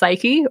global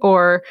psyche,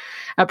 or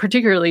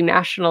particularly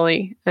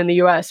nationally in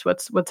the US,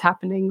 what's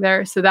happening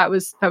there. So that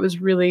was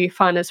really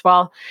fun as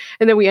well.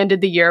 And then we ended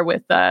the year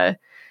with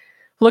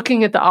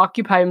looking at the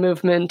Occupy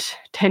movement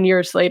 10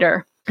 years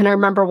later. And I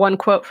remember one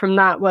quote from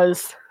that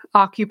was,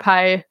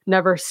 "Occupy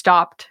never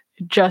stopped,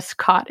 just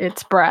caught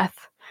its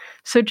breath."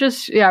 So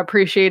just,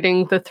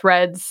 appreciating the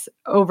threads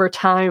over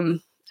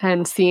time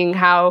and seeing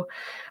how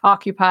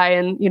Occupy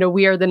and,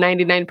 we are the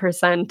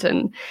 99%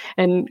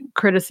 and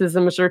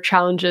criticisms or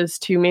challenges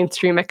to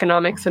mainstream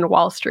economics and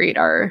Wall Street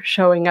are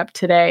showing up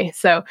today.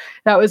 So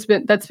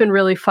that's been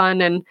really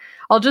fun. And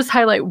I'll just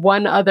highlight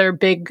one other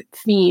big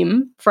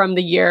theme from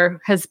the year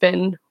has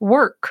been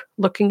work,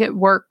 looking at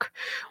work.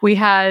 We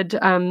had,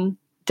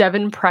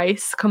 Devin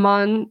Price come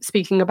on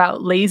speaking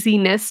about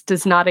laziness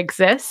does not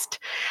exist,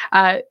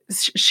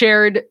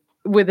 shared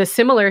with a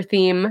similar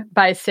theme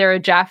by Sarah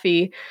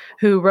Jaffe,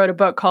 who wrote a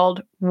book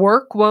called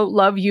Work Won't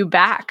Love You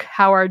Back,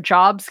 How Our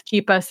Jobs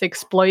Keep Us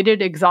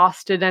Exploited,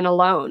 Exhausted, and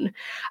Alone.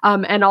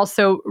 And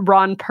also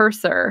Ron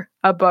Purser,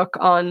 a book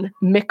on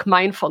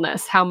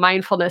McMindfulness, how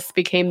mindfulness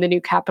became the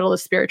new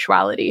capitalist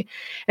spirituality.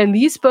 And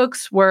these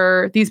books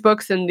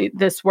and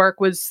this work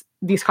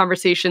these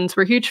conversations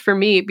were huge for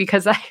me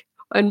because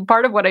And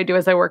part of what I do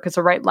is I work as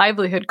a right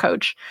livelihood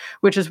coach,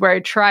 which is where I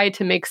try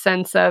to make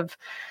sense of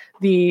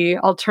the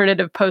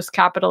alternative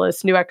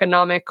post-capitalist new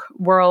economic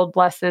world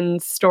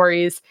lessons,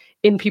 stories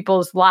in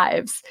people's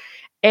lives.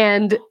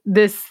 And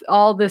these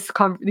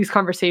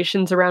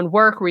conversations around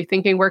work,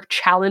 rethinking work,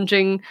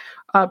 challenging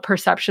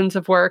perceptions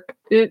of work,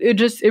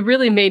 it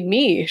really made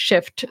me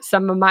shift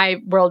some of my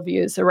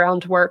worldviews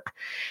around work,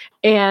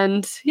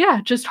 and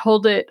just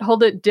hold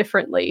it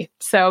differently.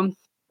 So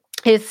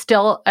it's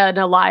still an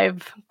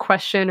alive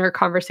question or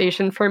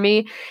conversation for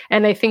me.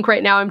 And I think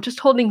right now I'm just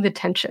holding the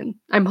tension.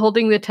 I'm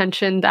holding the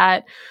tension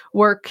that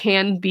work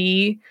can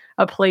be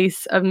a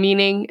place of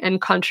meaning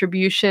and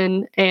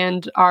contribution,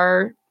 and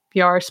our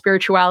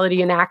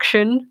spirituality in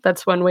action.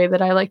 That's one way that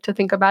I like to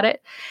think about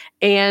it.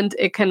 And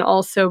it can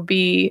also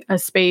be a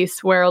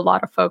space where a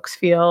lot of folks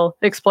feel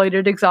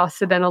exploited,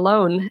 exhausted, and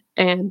alone,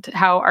 and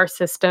how our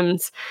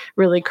systems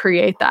really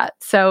create that.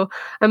 So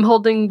I'm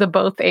holding the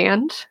both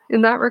and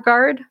in that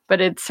regard, but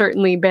it's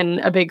certainly been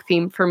a big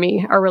theme for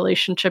me, our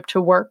relationship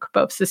to work,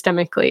 both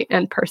systemically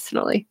and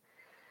personally.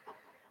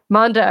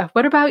 Manda,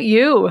 what about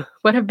you?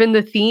 What have been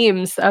the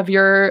themes of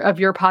your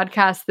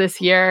podcast this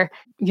year?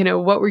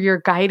 What were your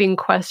guiding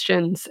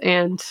questions?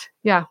 And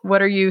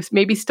what are you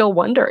maybe still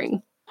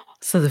wondering?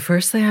 So the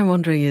first thing I'm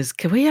wondering is,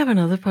 can we have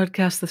another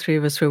podcast, the three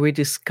of us, where we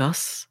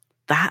discuss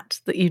that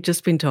you've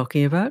just been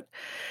talking about?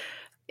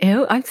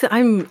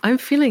 I'm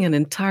feeling an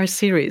entire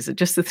series of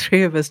just the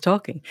three of us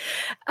talking,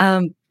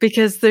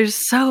 because there's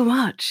so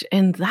much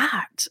in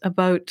that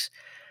about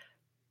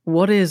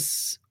what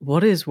is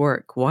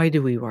work? Why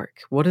do we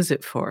work? What is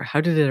it for? How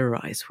did it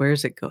arise? Where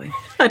is it going?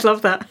 I'd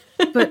love that.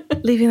 But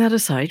leaving that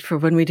aside for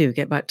when we do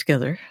get back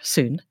together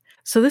soon.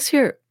 So this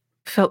year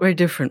felt very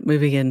different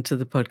moving into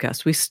the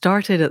podcast. We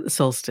started at the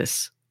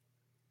Solstice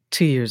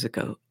 2 years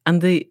ago, and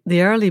the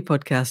early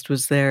podcast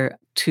was there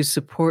to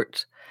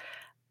support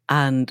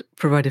and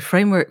provide a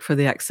framework for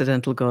the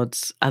accidental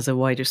gods as a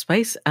wider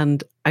space.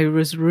 And I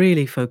was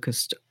really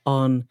focused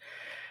on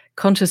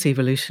conscious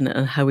evolution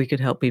and how we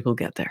could help people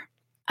get there.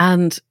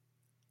 And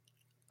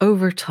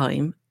over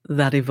time,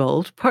 that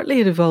evolved. Partly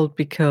it evolved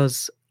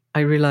because I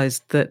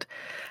realized that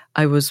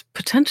I was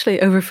potentially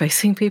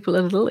overfacing people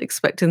a little,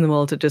 expecting them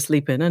all to just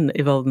leap in and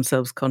evolve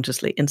themselves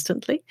consciously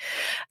instantly.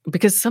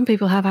 Because some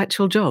people have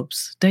actual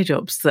jobs, day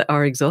jobs, that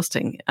are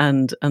exhausting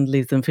and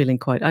leave them feeling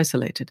quite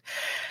isolated.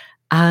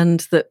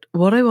 And that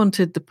what I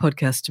wanted the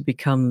podcast to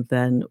become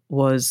then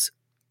was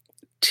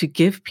to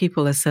give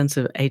people a sense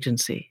of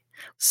agency.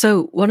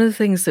 So one of the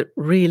things that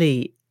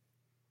really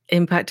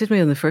impacted me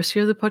on the first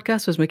year of the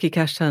podcast was Mickey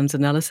Kashtan's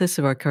analysis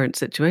of our current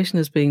situation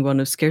as being one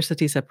of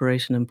scarcity,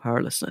 separation, and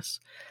powerlessness.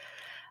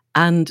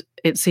 And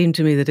it seemed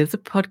to me that if the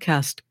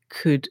podcast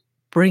could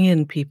bring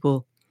in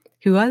people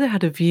who either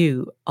had a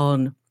view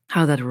on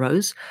how that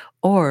arose,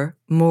 or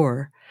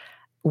more,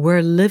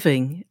 were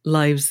living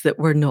lives that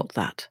were not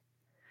that,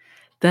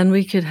 then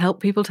we could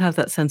help people to have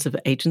that sense of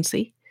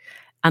agency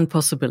and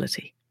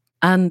possibility.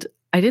 And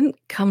I didn't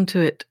come to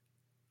it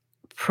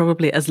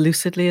probably as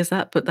lucidly as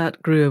that, but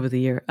that grew over the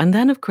year. And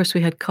then, of course,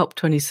 we had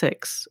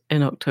COP26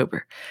 in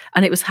October,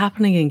 and it was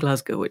happening in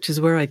Glasgow, which is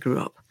where I grew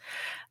up.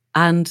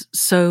 And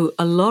so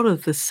a lot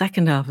of the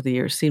second half of the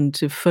year seemed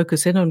to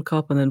focus in on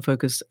COP and then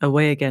focus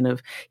away again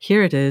of,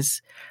 here it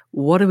is,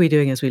 what are we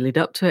doing as we lead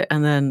up to it?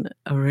 And then,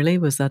 oh, really,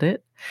 was that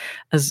it?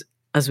 As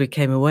we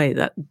came away,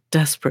 that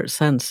desperate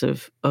sense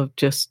of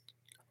just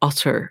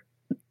utter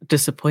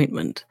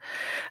disappointment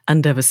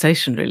and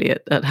devastation, really,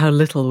 at how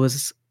little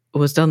was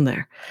done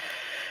there.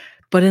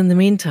 But in the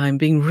meantime,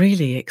 being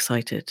really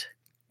excited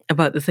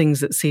about the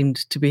things that seemed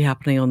to be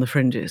happening on the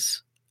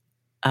fringes.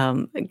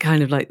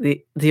 Kind of like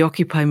the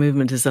Occupy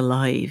movement is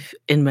alive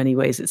in many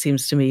ways, it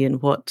seems to me, in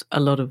a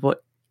lot of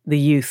what the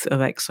youth of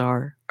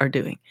XR are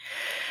doing.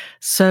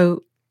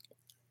 So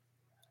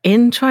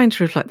in trying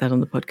to reflect that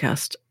on the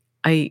podcast,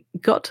 I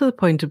got to the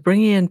point of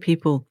bringing in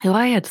people who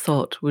I had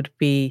thought would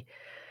be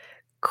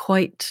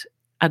quite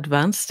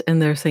advanced in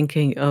their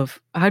thinking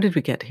of how did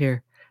we get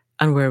here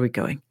and where are we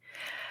going?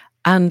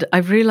 And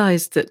I've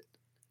realized that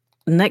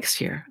next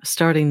year,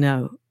 starting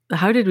now,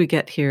 how did we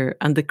get here?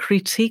 And the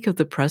critique of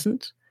the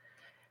present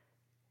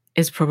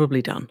is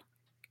probably done.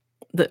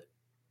 That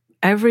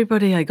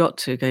everybody I got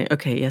to going,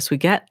 okay, yes, we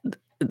get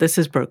this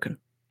is broken.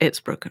 It's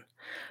broken.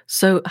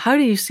 So how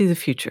do you see the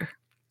future?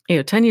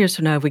 10 years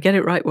from now, if we get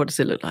it right, what does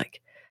it look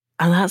like?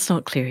 And that's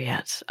not clear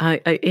yet.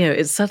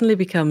 It suddenly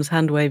becomes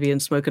hand wavy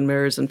and smoke and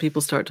mirrors, and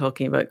people start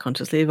talking about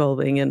consciously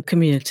evolving and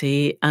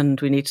community, and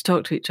we need to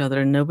talk to each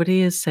other. And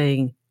nobody is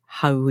saying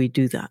how we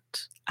do that.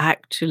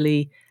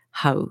 Actually,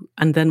 how,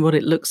 and then what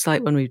it looks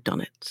like when we've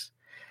done it.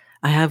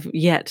 I have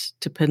yet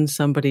to pin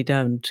somebody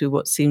down to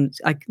what seemed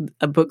like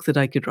a book that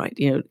I could write.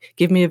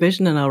 Give me a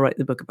vision and I'll write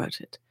the book about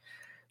it.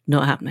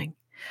 Not happening.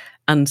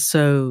 And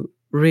so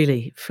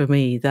really, for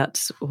me,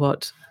 that's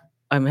what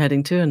I'm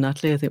heading to. And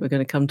Natalie, I think we're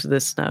going to come to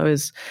this now,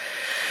 is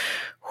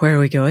where are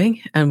we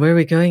going? And where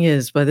we're going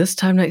is by this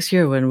time next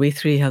year, when we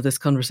three have this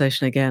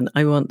conversation again,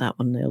 I want that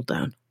one nailed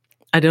down.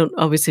 I don't,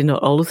 obviously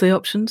not all of the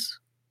options,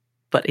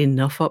 but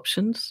enough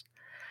options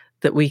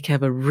that we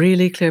have a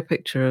really clear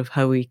picture of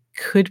how we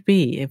could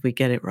be if we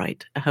get it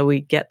right, how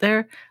we get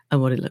there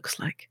and what it looks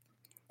like.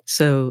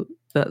 So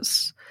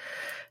does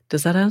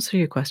that answer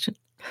your question?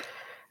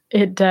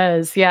 It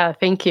does. Yeah,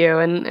 thank you.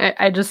 And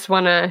I just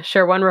want to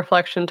share one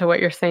reflection to what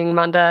you're saying,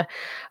 Manda.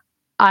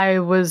 I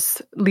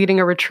was leading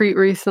a retreat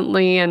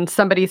recently and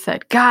somebody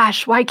said,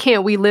 gosh, why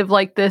can't we live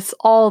like this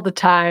all the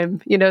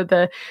time? You know,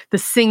 the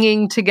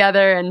singing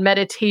together and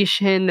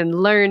meditation and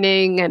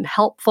learning and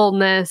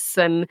helpfulness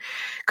and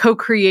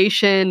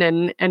co-creation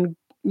and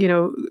you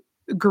know,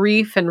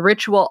 grief and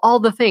ritual, all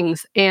the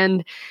things.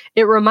 And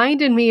it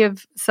reminded me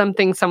of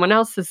something someone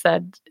else has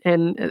said,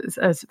 and as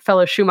a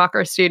fellow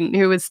Schumacher student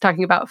who was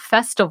talking about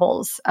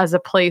festivals as a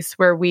place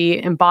where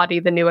we embody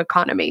the new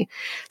economy.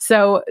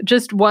 So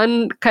just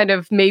one kind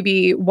of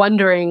maybe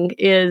wondering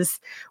is,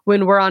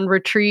 when we're on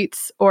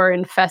retreats or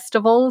in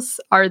festivals,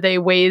 are they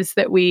ways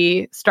that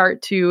we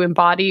start to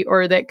embody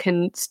or that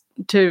can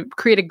to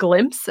create a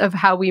glimpse of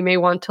how we may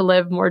want to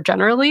live more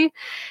generally?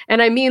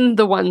 And I mean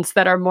the ones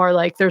that are more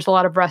like there's a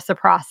lot of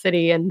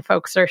reciprocity and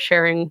folks are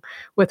sharing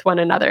with one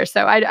another.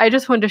 So I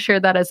just wanted to share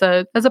that as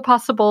a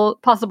possible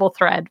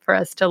thread for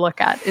us to look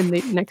at in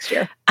the next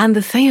year. And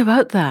the thing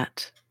about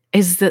that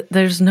is that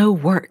there's no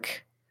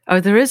work. Or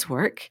there is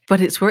work,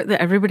 but it's work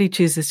that everybody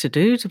chooses to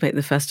do to make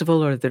the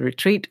festival or the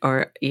retreat.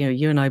 Or, you know,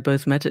 you and I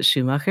both met at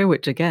Schumacher,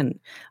 which again,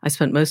 I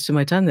spent most of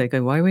my time there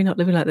going, why are we not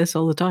living like this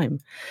all the time?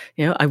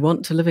 You know, I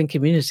want to live in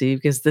community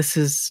because this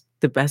is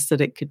the best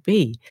that it could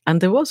be. And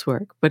there was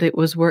work, but it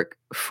was work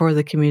for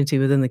the community,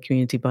 within the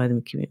community, by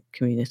the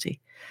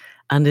community.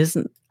 And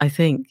I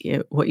think, you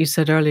know, what you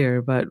said earlier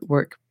about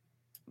work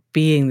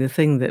being the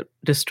thing that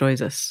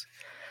destroys us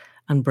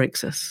and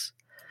breaks us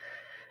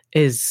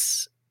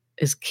is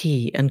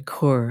key and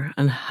core.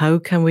 And how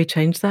can we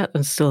change that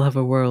and still have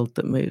a world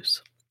that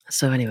moves?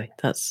 So anyway,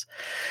 there's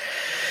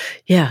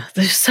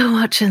so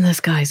much in this,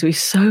 guys. We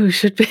so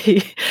should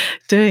be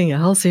doing a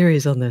whole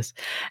series on this.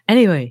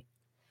 Anyway,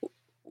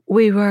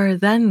 we were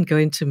then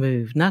going to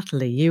move.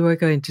 Natalie, you are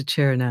going to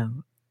share now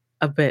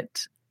a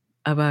bit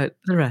about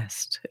the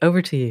rest.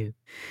 Over to you.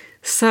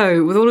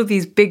 So with all of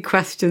these big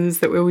questions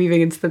that we're weaving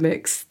into the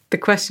mix, the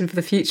question for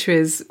the future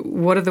is,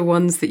 what are the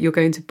ones that you're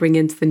going to bring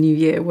into the new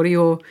year? What are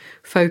your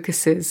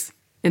focuses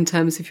in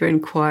terms of your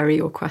inquiry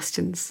or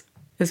questions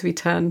as we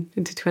turn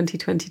into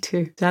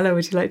 2022? Della,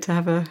 would you like to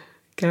have a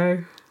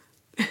go?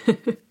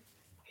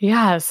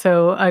 Yeah,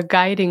 so a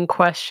guiding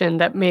question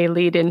that may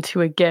lead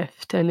into a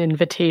gift, an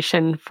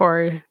invitation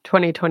for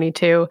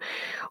 2022.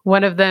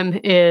 One of them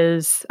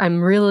is,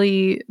 I'm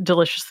really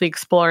deliciously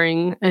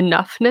exploring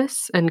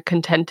enoughness and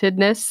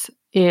contentedness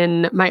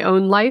in my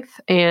own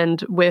life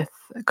and with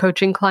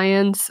coaching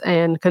clients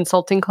and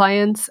consulting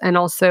clients, and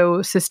also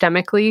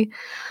systemically.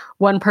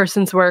 One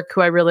person's work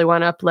who I really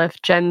want to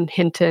uplift, Jen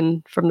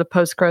Hinton from the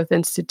Post-Growth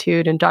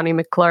Institute and Donnie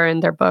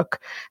McLaren, their book,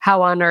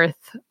 How on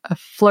Earth,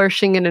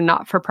 Flourishing in a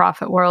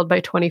Not-for-Profit World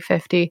by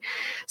 2050.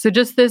 So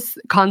just this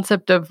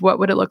concept of what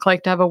would it look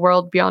like to have a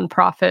world beyond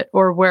profit,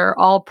 or where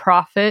all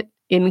profit,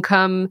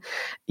 income,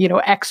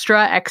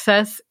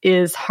 excess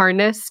is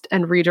harnessed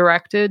and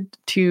redirected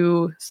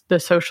to the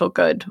social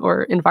good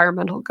or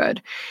environmental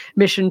good,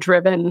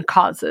 mission-driven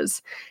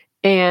causes.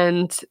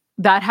 And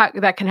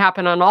that can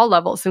happen on all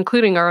levels,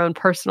 including our own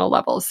personal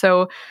levels.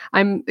 So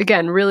I'm,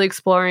 again, really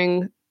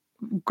exploring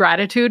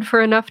gratitude for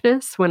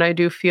enoughness when I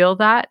do feel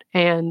that,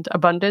 and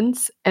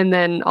abundance. And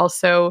then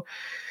also,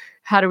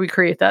 how do we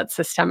create that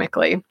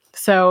systemically?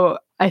 So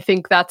I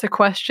think that's a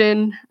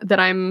question that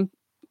I'm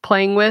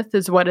playing with,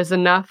 is what is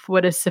enough?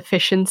 What is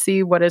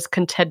sufficiency? What is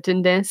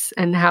contentedness?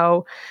 And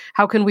how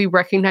can we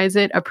recognize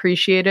it,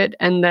 appreciate it,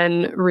 and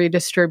then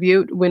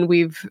redistribute when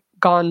we've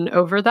gone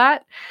over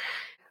that?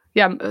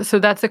 Yeah, so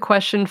that's a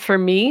question for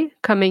me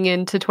coming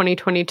into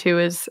 2022,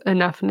 is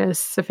enoughness,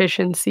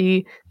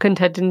 sufficiency,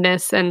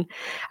 contentedness. And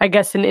I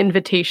guess an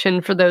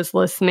invitation for those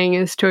listening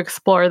is to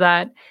explore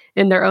that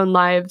in their own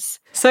lives.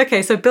 So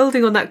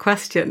building on that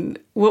question,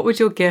 what would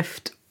your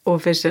gift or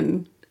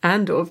vision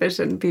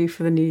be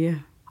for the new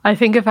year? I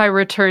think if I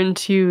return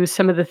to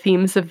some of the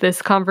themes of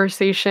this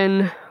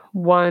conversation,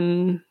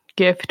 one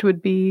gift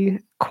would be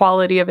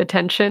quality of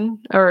attention,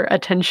 or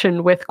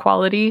attention with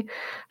quality,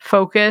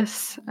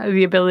 focus,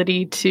 the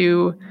ability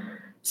to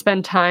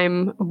spend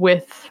time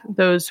with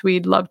those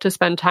we'd love to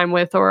spend time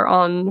with, or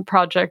on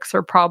projects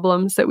or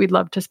problems that we'd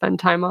love to spend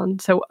time on.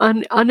 So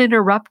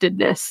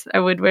uninterruptedness, I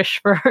would wish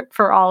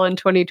for all in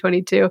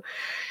 2022.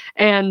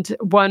 And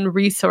one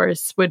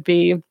resource would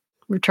be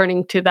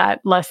returning to that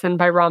lesson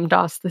by Ram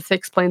Dass, The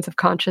 6 Planes of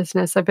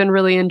Consciousness. I've been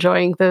really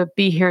enjoying the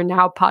Be Here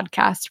Now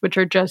podcast, which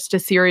are just a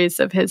series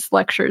of his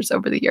lectures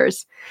over the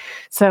years.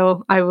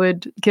 So I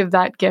would give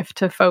that gift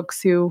to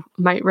folks who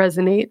might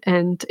resonate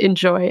and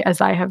enjoy,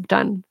 as I have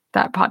done,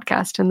 that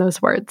podcast and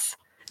those words.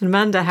 And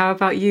Manda, how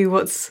about you?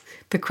 What's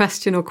the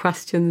question or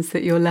questions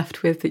that you're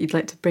left with that you'd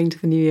like to bring to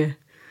the new year?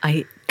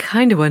 I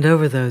kind of went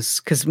over those,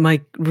 because my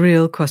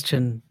real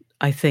question,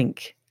 I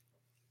think,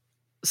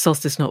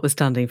 Solstice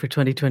notwithstanding, for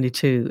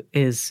 2022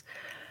 is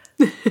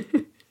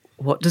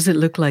what does it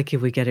look like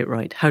if we get it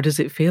right? How does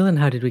it feel and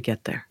how did we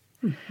get there?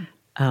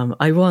 Mm-hmm.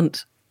 I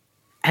want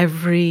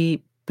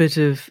every bit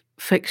of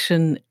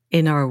fiction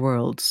in our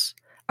worlds,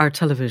 our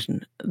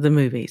television, the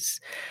movies,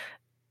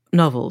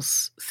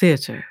 novels,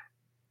 theatre,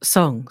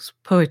 songs,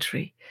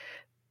 poetry,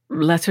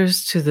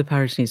 letters to the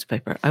parish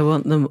newspaper. I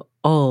want them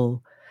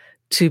all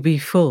to be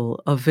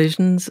full of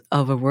visions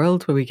of a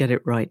world where we get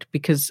it right,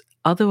 because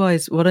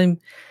otherwise what I'm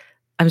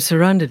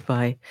surrounded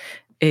by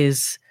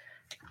is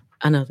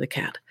another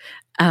cat.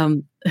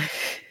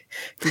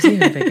 He's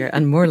even bigger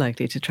and more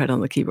likely to tread on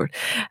the keyboard.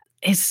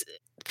 Is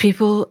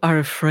people are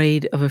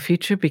afraid of a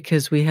future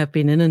because we have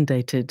been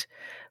inundated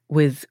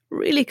with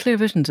really clear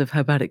visions of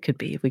how bad it could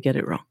be if we get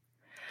it wrong.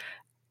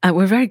 And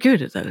we're very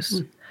good at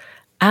those.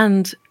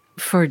 And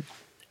for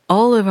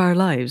all of our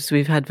lives,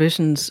 we've had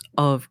visions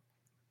of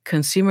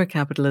consumer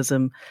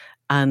capitalism,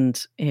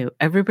 and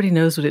everybody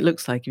knows what it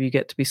looks like if you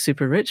get to be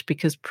super rich,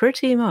 because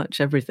pretty much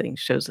everything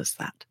shows us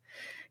that.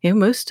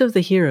 Most of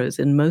the heroes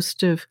in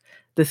most of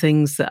the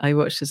things that I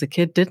watched as a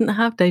kid didn't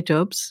have day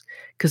jobs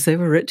because they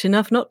were rich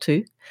enough not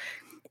to,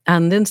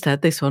 and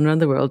instead they swam around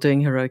the world doing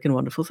heroic and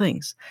wonderful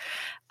things.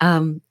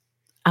 And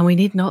we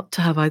need not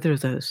to have either of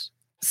those.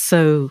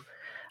 So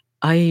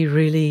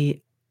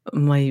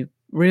my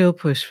real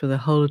push for the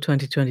whole of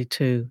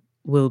 2022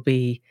 will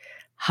be,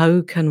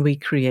 how can we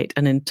create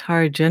an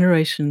entire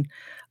generation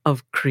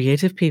of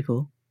creative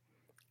people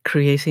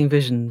creating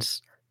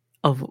visions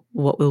of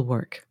what will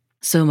work?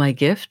 So my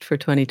gift for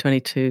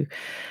 2022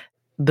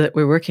 that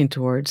we're working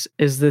towards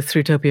is the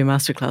Throughtopia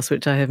Masterclass,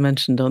 which I have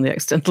mentioned on the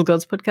Accidental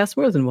Gods podcast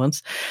more than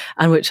once,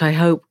 and which I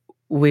hope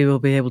we will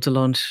be able to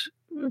launch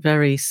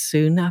very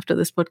soon after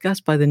this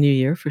podcast, by the new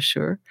year for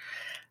sure,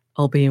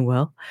 all being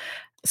well,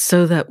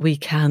 so that we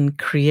can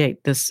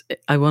create this.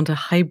 I want a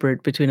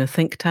hybrid between a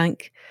think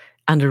tank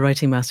and a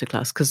writing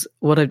masterclass, because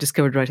what I've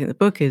discovered writing the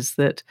book is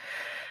that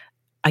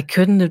I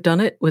couldn't have done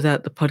it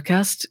without the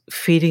podcast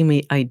feeding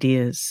me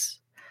ideas.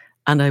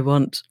 And I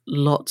want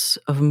lots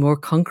of more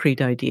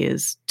concrete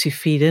ideas to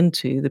feed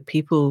into the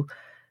people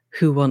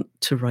who want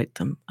to write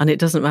them. And it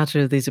doesn't matter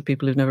if these are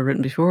people who've never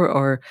written before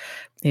or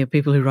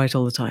people who write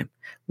all the time.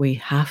 We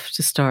have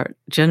to start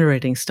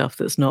generating stuff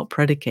that's not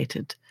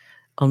predicated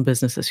on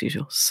business as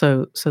usual.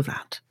 So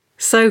that.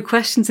 So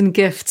questions and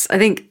gifts. I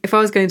think if I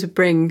was going to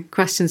bring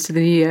questions to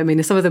the new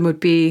year, some of them would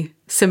be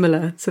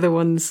similar to the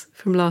ones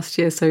from last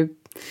year. So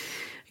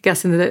I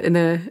guess in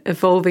the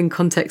evolving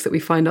context that we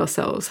find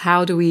ourselves,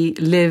 how do we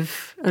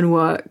live and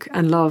work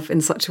and love in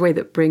such a way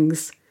that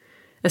brings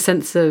a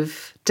sense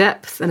of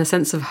depth and a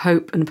sense of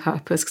hope and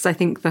purpose? Because I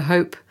think the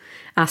hope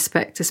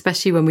aspect,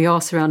 especially when we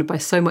are surrounded by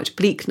so much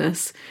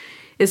bleakness,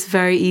 it's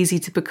very easy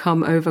to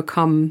become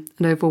overcome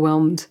and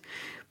overwhelmed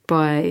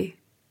by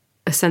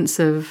a sense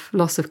of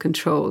loss of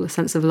control, a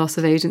sense of loss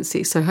of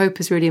agency. So hope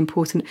is really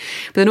important.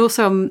 But then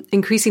also I'm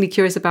increasingly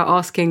curious about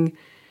asking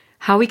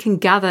how we can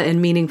gather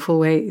in meaningful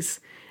ways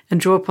and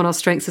draw upon our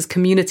strengths as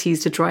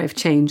communities to drive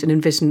change and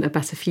envision a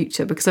better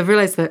future. Because I've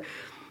realized that,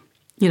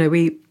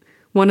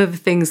 one of the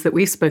things that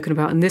we've spoken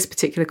about in this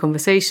particular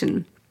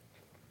conversation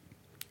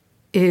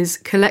is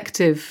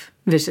collective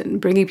vision,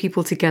 bringing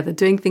people together,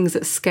 doing things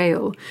at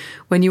scale.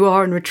 When you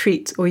are in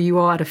retreat or you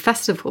are at a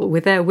festival,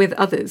 we're there with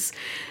others.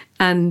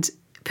 And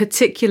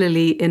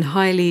particularly in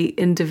highly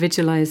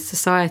individualized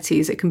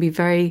societies, it can be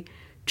very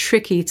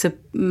tricky to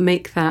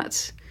make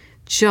that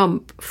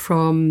jump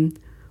from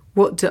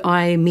what do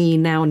I, me,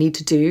 now need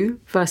to do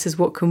versus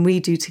what can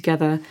we do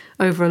together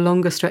over a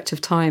longer stretch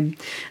of time.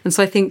 And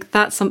so I think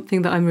that's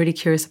something that I'm really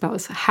curious about,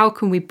 is how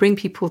can we bring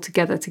people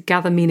together to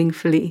gather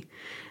meaningfully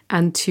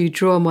and to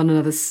draw on one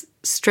another's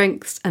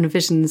strengths and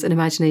visions and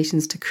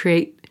imaginations to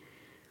create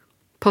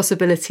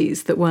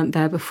possibilities that weren't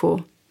there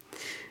before.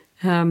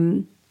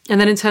 And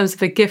then in terms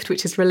of a gift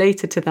which is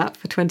related to that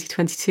for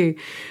 2022,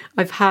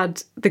 I've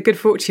had the good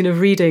fortune of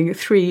reading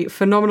 3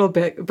 phenomenal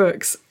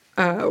books,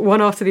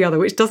 one after the other,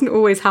 which doesn't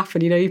always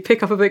happen. You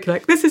pick up a book, you're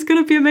like, this is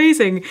going to be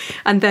amazing.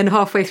 And then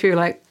halfway through, you're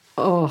like,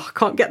 oh, I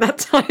can't get that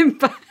time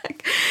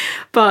back.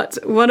 But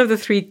one of the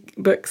 3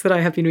 books that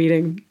I have been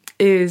reading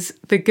is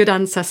The Good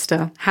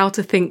Ancestor, How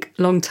to Think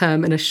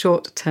Long-Term in a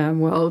Short-Term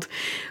World,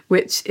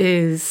 which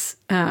is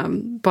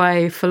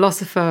by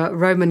philosopher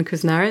Roman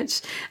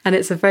Krznaric. And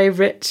it's a very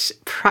rich,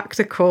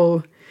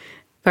 practical,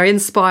 very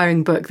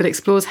inspiring book that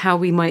explores how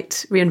we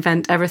might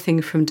reinvent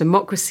everything from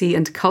democracy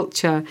and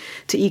culture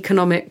to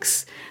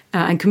economics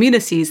and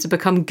communities to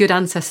become good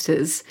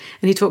ancestors.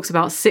 And he talks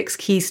about 6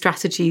 key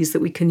strategies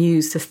that we can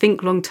use to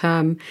think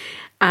long-term.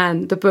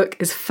 And the book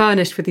is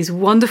furnished with these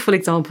wonderful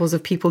examples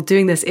of people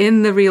doing this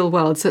in the real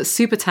world. So it's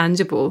super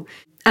tangible.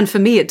 And for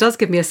me, it does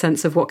give me a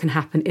sense of what can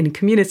happen in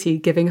community,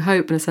 giving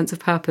hope and a sense of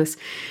purpose.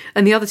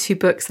 And the other 2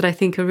 books that I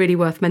think are really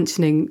worth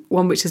mentioning,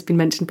 one which has been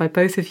mentioned by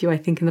both of you, I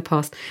think, in the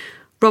past,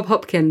 Rob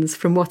Hopkins,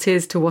 From What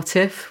Is to What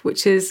If,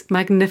 which is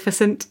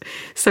magnificent.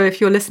 So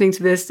if you're listening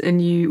to this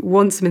and you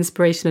want some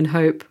inspiration and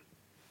hope,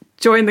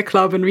 join the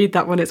club and read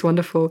that one. It's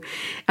wonderful.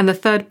 And the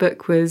 3rd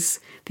book was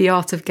The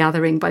Art of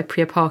Gathering by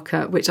Priya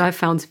Parker, which I've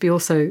found to be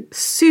also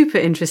super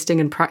interesting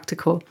and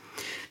practical.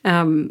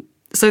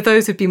 So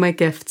those would be my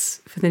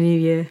gifts for the new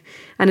year.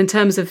 And in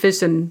terms of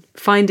vision,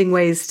 finding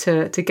ways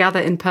to gather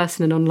in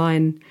person and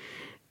online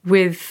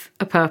with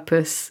a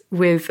purpose,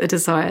 with a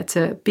desire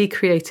to be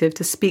creative,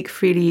 to speak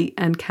freely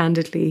and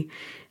candidly,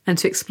 and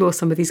to explore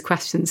some of these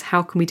questions.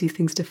 How can we do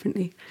things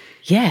differently?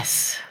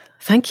 Yes,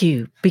 thank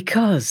you.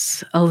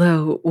 Because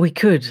although we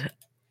could,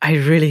 I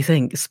really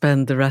think,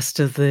 spend the rest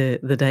of the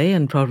day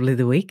and probably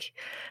the week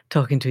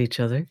talking to each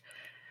other,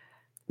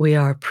 we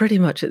are pretty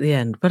much at the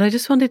end. But I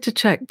just wanted to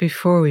check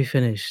before we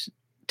finish.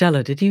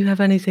 Della, did you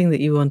have anything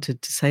that you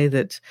wanted to say,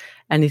 that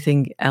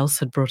anything else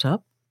had brought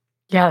up?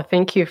 Yeah,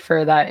 thank you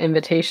for that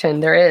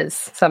invitation. There is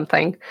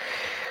something.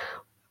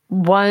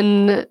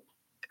 One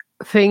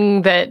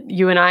thing that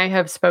you and I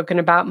have spoken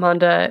about,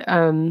 Manda,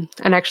 and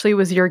actually it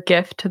was your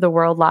gift to the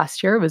world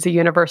last year, was a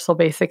universal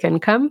basic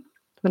income.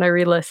 When I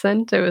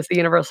re-listened, it was the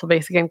universal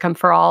basic income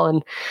for all.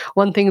 And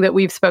one thing that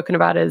we've spoken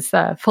about is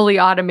fully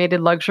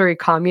automated luxury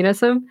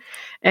communism.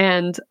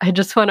 And I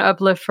just want to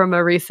uplift from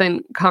a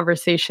recent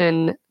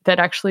conversation that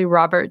actually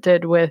Robert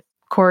did with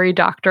Cory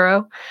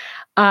Doctorow.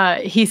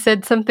 He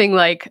said something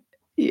like,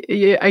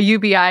 a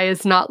UBI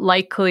is not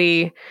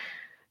likely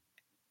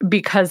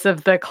because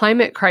of the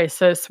climate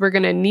crisis. We're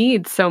going to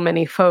need so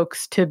many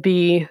folks to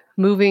be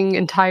moving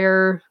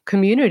entire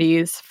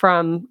communities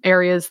from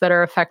areas that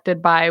are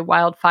affected by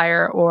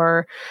wildfire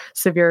or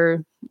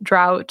severe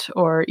drought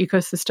or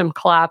ecosystem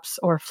collapse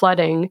or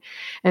flooding.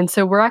 And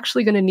so we're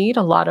actually going to need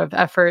a lot of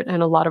effort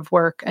and a lot of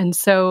work. And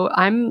so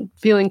I'm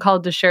feeling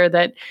called to share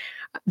that,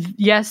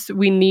 yes,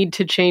 we need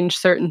to change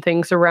certain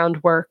things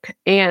around work.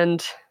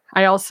 And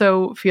I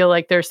also feel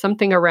like there's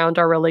something around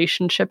our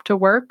relationship to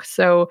work.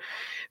 So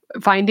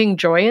finding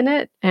joy in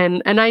it.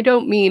 And I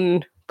don't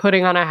mean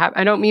putting on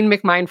I don't mean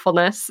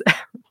McMindfulness.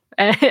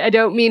 I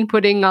don't mean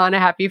putting on a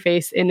happy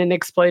face in an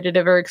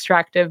exploitative or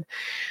extractive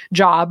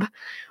job.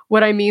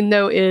 What I mean,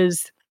 though,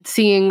 is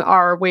seeing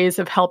our ways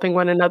of helping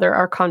one another,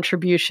 our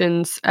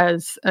contributions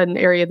as an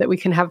area that we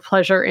can have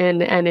pleasure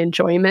in and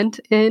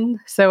enjoyment in.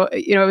 So,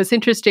 it was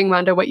interesting,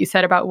 Manda, what you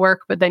said about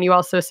work, but then you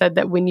also said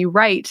that when you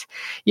write,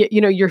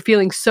 you're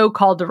feeling so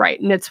called to write,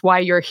 and it's why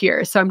you're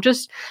here. So I'm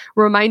just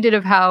reminded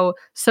of how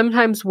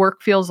sometimes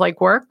work feels like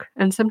work,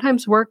 and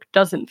sometimes work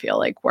doesn't feel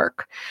like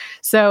work.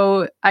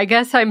 So I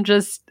guess I'm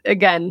just,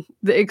 again,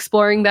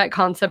 exploring that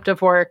concept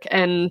of work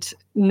and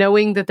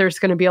knowing that there's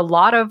going to be a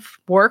lot of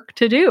work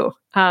to do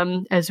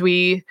as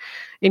we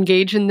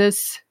engage in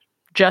this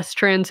just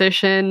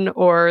transition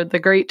or the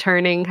great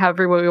turning,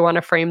 however we want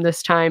to frame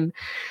this time.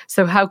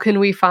 So how can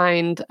we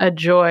find a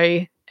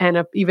joy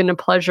and even a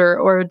pleasure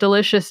or a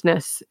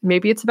deliciousness?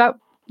 Maybe it's about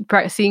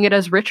seeing it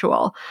as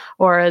ritual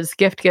or as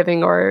gift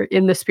giving or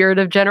in the spirit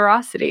of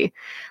generosity.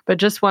 But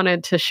just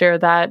wanted to share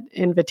that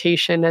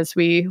invitation as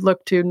we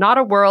look to not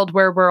a world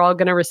where we're all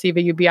going to receive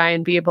a UBI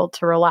and be able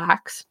to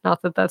relax.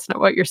 Not that that's not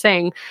what you're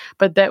saying,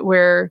 but that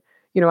we're,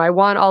 I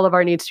want all of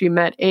our needs to be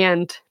met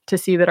and to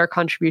see that our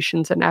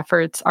contributions and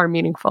efforts are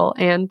meaningful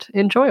and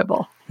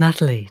enjoyable.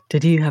 Natalie,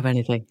 did you have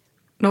anything?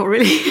 Not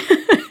really.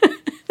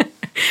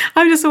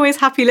 I'm just always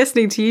happy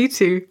listening to you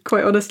two,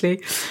 quite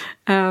honestly.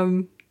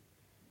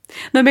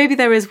 No, maybe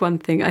there is one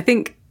thing. I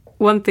think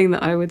one thing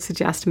that I would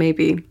suggest,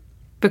 maybe,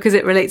 because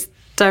it relates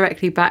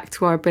directly back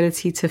to our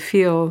ability to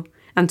feel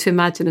and to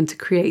imagine and to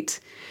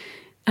create,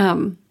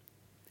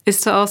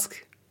 is to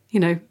ask,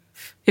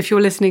 if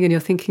you're listening and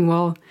you're thinking,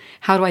 well,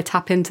 how do I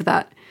tap into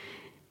that?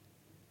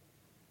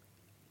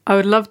 I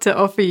would love to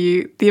offer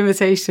you the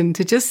invitation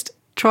to just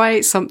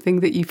try something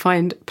that you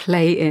find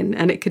play in.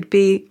 And it could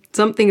be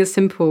something as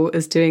simple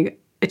as doing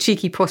a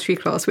cheeky pottery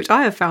class, which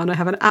I have found I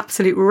have an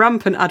absolute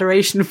rampant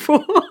adoration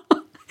for.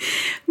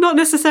 Not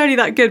necessarily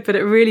that good, but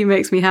it really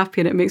makes me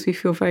happy and it makes me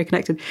feel very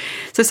connected.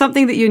 So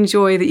something that you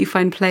enjoy, that you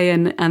find play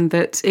in, and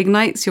that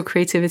ignites your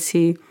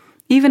creativity,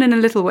 even in a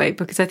little way,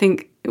 because I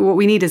think what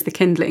we need is the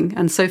kindling.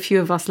 And so few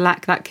of us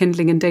lack that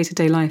kindling in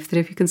day-to-day life, that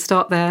if you can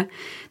start there,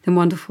 then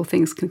wonderful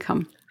things can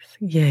come.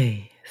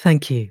 Yay.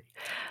 Thank you.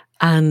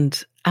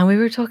 And we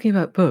were talking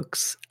about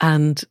books,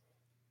 and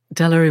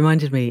Della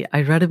reminded me,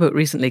 I read a book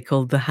recently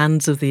called The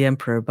Hands of the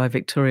Emperor by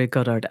Victoria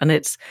Goddard, and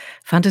it's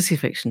fantasy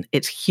fiction.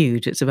 It's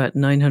huge. It's about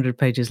 900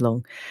 pages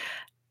long.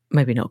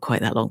 Maybe not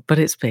quite that long, but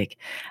it's big.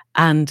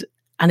 And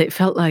it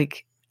felt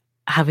like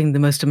having the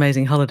most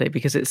amazing holiday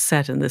because it's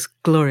set in this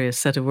glorious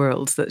set of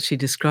worlds that she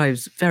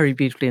describes very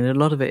beautifully, and a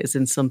lot of it is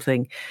in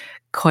something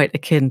quite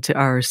akin to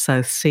our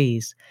South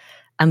Seas.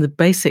 And the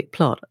basic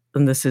plot,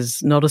 and this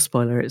is not a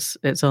spoiler,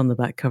 it's on the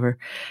back cover,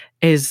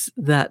 is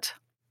that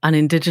an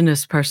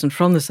Indigenous person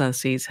from the South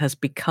Seas has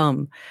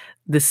become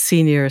the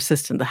senior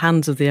assistant, the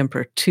hands of the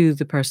emperor, to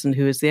the person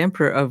who is the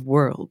emperor of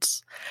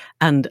worlds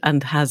and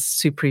has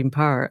supreme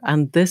power.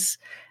 And this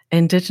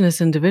Indigenous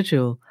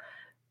individual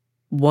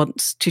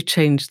wants to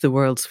change the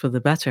worlds for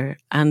the better.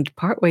 And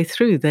partway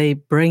through, they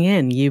bring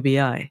in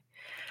UBI.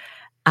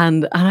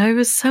 And I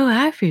was so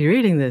happy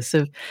reading this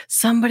of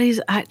somebody's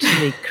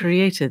actually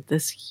created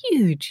this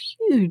huge,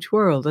 huge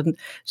world. And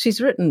she's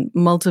written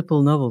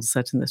multiple novels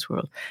set in this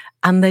world.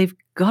 And they've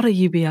got a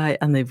UBI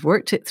and they've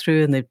worked it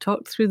through and they've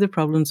talked through the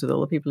problems with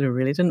all the people who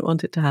really didn't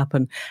want it to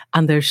happen.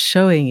 And they're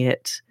showing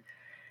it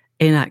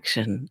in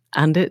action.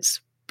 And it's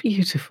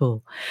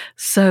beautiful.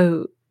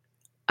 So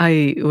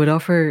I would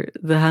offer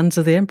The Hands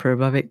of the Emperor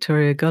by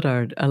Victoria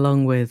Goddard,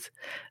 along with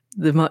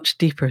the much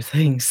deeper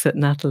things that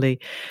Natalie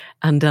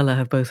and Della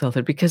have both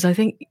authored, because I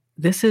think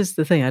this is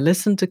the thing. I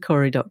listened to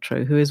Cory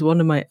Doctorow, who is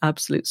one of my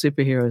absolute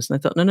superheroes, and I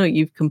thought, no,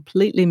 you've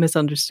completely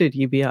misunderstood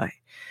UBI.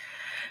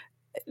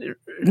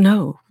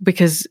 No,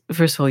 because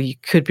first of all, you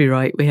could be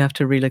right. We have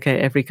to relocate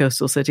every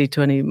coastal city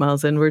 20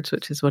 miles inwards,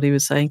 which is what he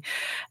was saying.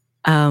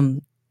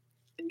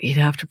 You'd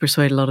have to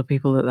persuade a lot of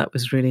people that that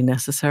was really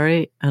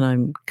necessary, and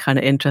I'm kind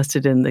of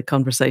interested in the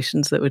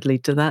conversations that would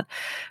lead to that.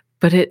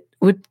 But it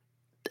would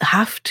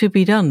have to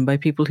be done by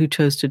people who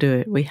chose to do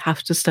it. We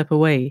have to step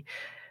away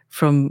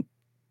from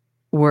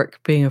work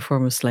being a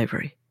form of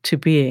slavery to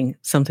being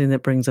something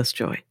that brings us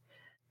joy,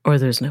 or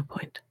there's no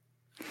point.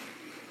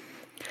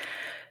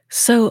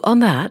 So on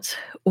that,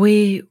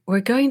 we're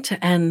going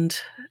to end,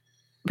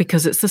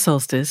 because it's the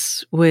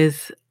solstice,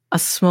 with a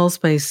small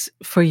space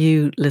for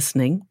you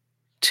listening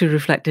to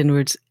reflect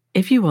inwards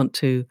if you want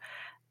to,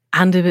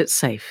 and if it's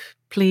safe.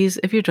 Please,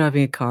 if you're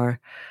driving a car,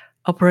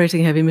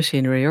 operating heavy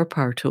machinery or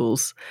power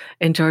tools,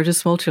 in charge of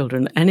small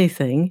children,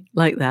 anything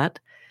like that,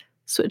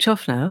 switch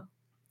off now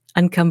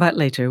and come back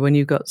later when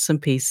you've got some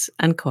peace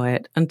and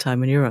quiet and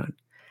time on your own.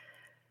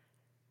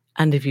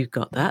 And if you've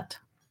got that,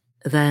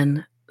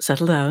 then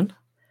settle down.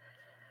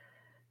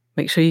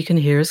 Make sure you can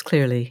hear us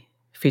clearly,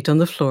 feet on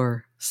the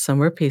floor,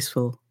 somewhere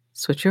peaceful.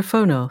 Switch your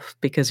phone off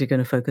because you're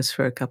going to focus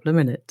for a couple of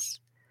minutes.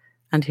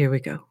 And here we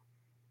go.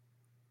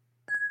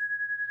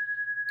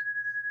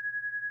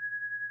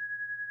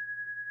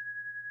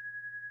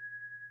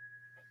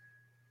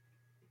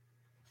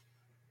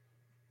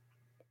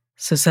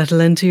 So settle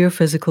into your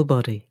physical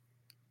body.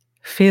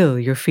 Feel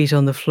your feet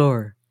on the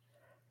floor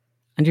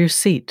and your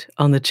seat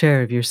on the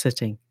chair if you're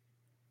sitting.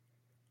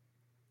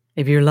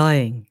 If you're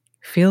lying,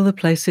 feel the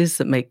places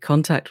that make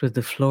contact with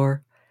the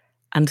floor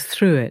and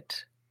through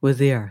it with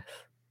the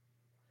earth.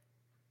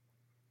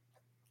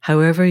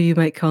 However you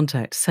make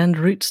contact, send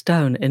roots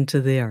down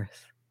into the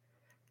earth.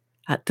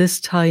 At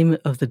this time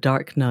of the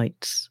dark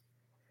nights,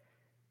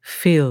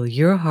 feel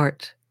your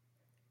heart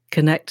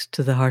connect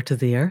to the heart of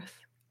the earth,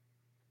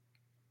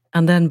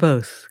 and then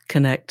both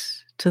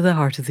connect to the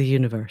heart of the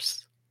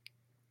universe.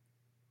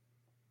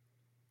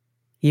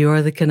 You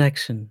are the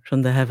connection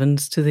from the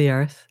heavens to the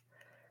earth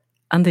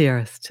and the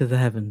earth to the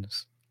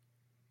heavens.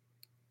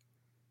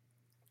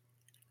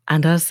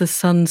 And as the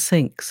sun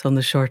sinks on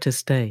the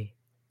shortest day,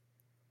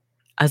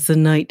 as the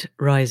night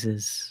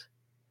rises,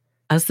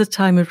 as the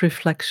time of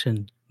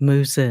reflection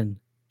moves in,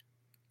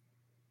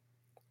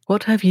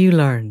 what have you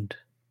learned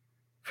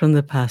from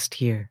the past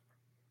year?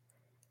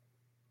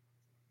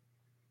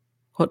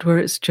 What were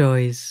its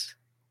joys,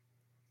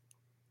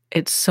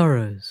 its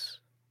sorrows,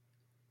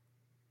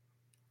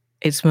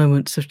 its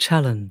moments of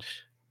challenge?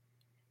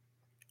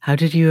 How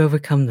did you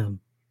overcome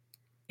them,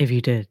 if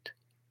you did?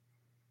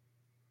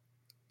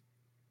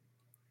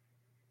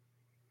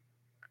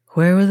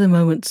 Where were the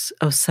moments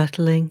of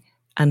settling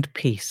and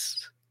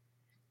peace?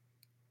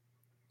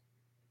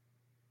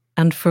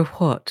 And for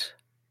what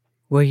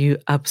were you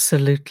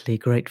absolutely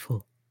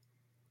grateful?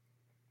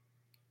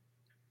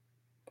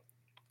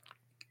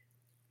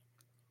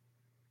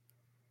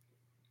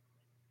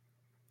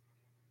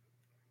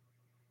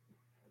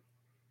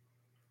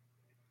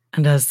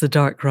 And as the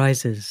dark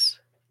rises,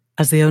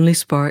 as the only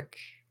spark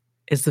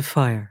is the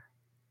fire,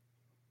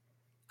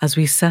 as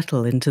we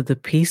settle into the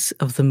peace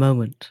of the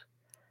moment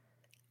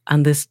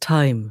and this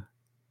time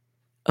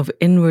of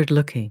inward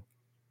looking,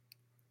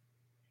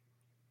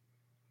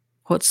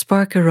 what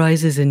spark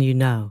arises in you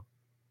now?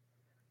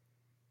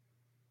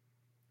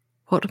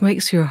 What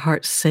makes your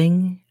heart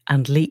sing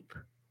and leap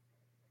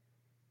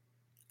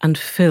and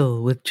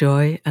fill with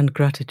joy and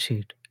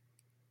gratitude?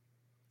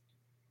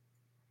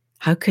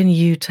 How can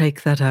you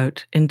take that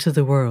out into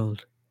the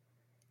world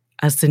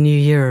as the new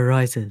year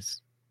arises?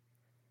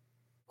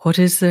 What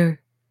is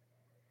there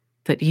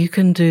that you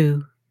can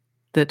do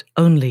that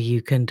only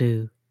you can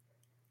do,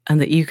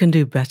 and that you can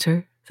do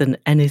better than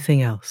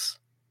anything else?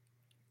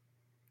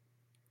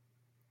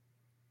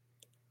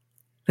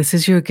 This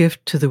is your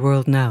gift to the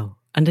world now,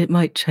 and it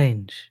might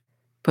change,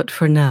 but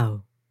for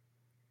now,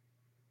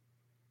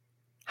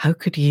 how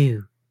could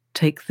you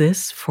take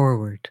this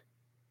forward?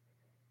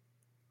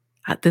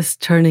 At this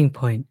turning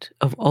point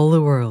of all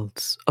the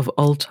worlds of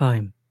all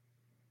time,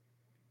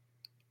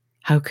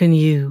 how can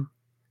you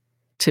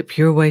tip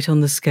your weight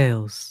on the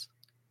scales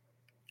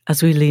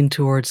as we lean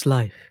towards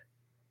life,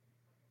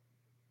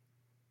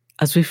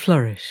 as we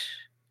flourish,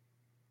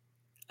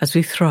 as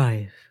we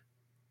thrive,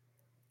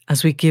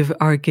 as we give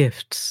our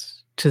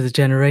gifts to the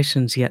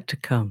generations yet to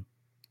come?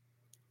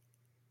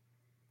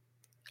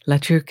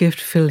 Let your gift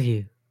fill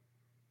you.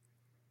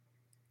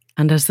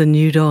 And as the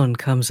new dawn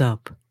comes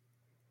up,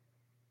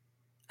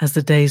 as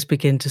the days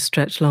begin to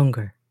stretch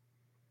longer,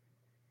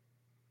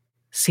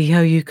 see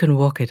how you can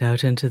walk it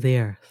out into the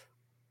earth.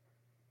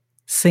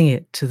 Sing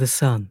it to the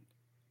sun.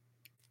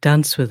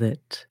 Dance with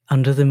it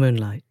under the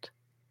moonlight.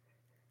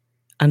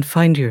 And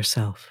find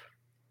yourself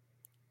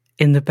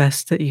in the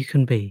best that you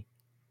can be.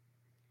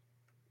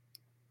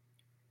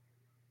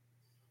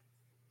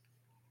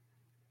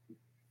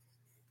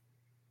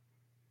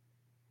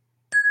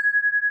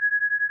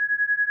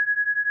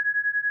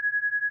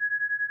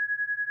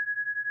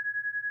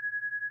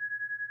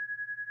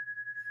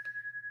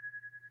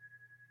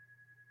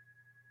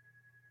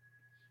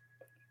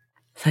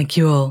 Thank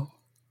you all.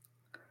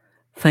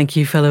 Thank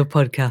you, fellow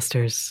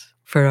podcasters,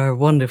 for our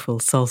wonderful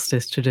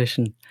solstice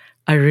tradition.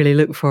 I really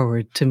look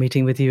forward to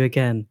meeting with you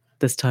again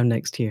this time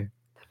next year.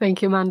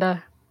 Thank you,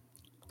 Manda.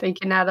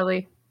 Thank you,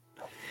 Natalie.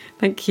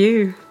 Thank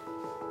you.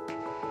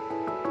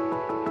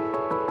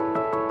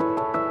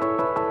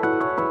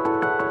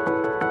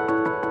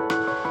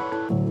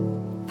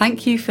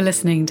 Thank you for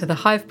listening to the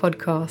Hive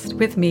podcast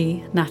with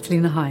me, Natalie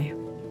Nahai.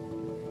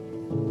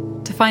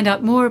 To find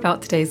out more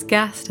about today's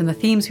guest and the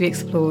themes we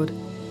explored,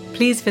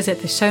 please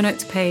visit the show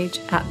notes page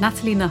at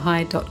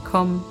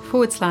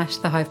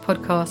natalienahai.com/The Hive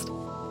podcast.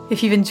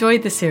 If you've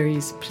enjoyed the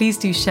series, please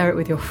do share it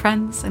with your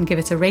friends and give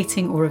it a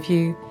rating or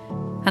review.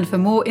 And for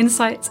more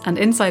insights and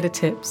insider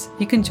tips,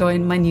 you can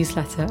join my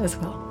newsletter as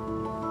well.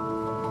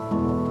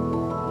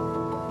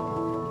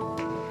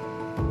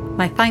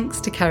 My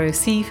thanks to Caro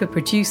C for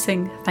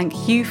producing.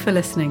 Thank you for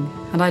listening,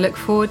 and I look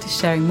forward to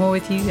sharing more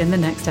with you in the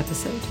next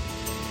episode.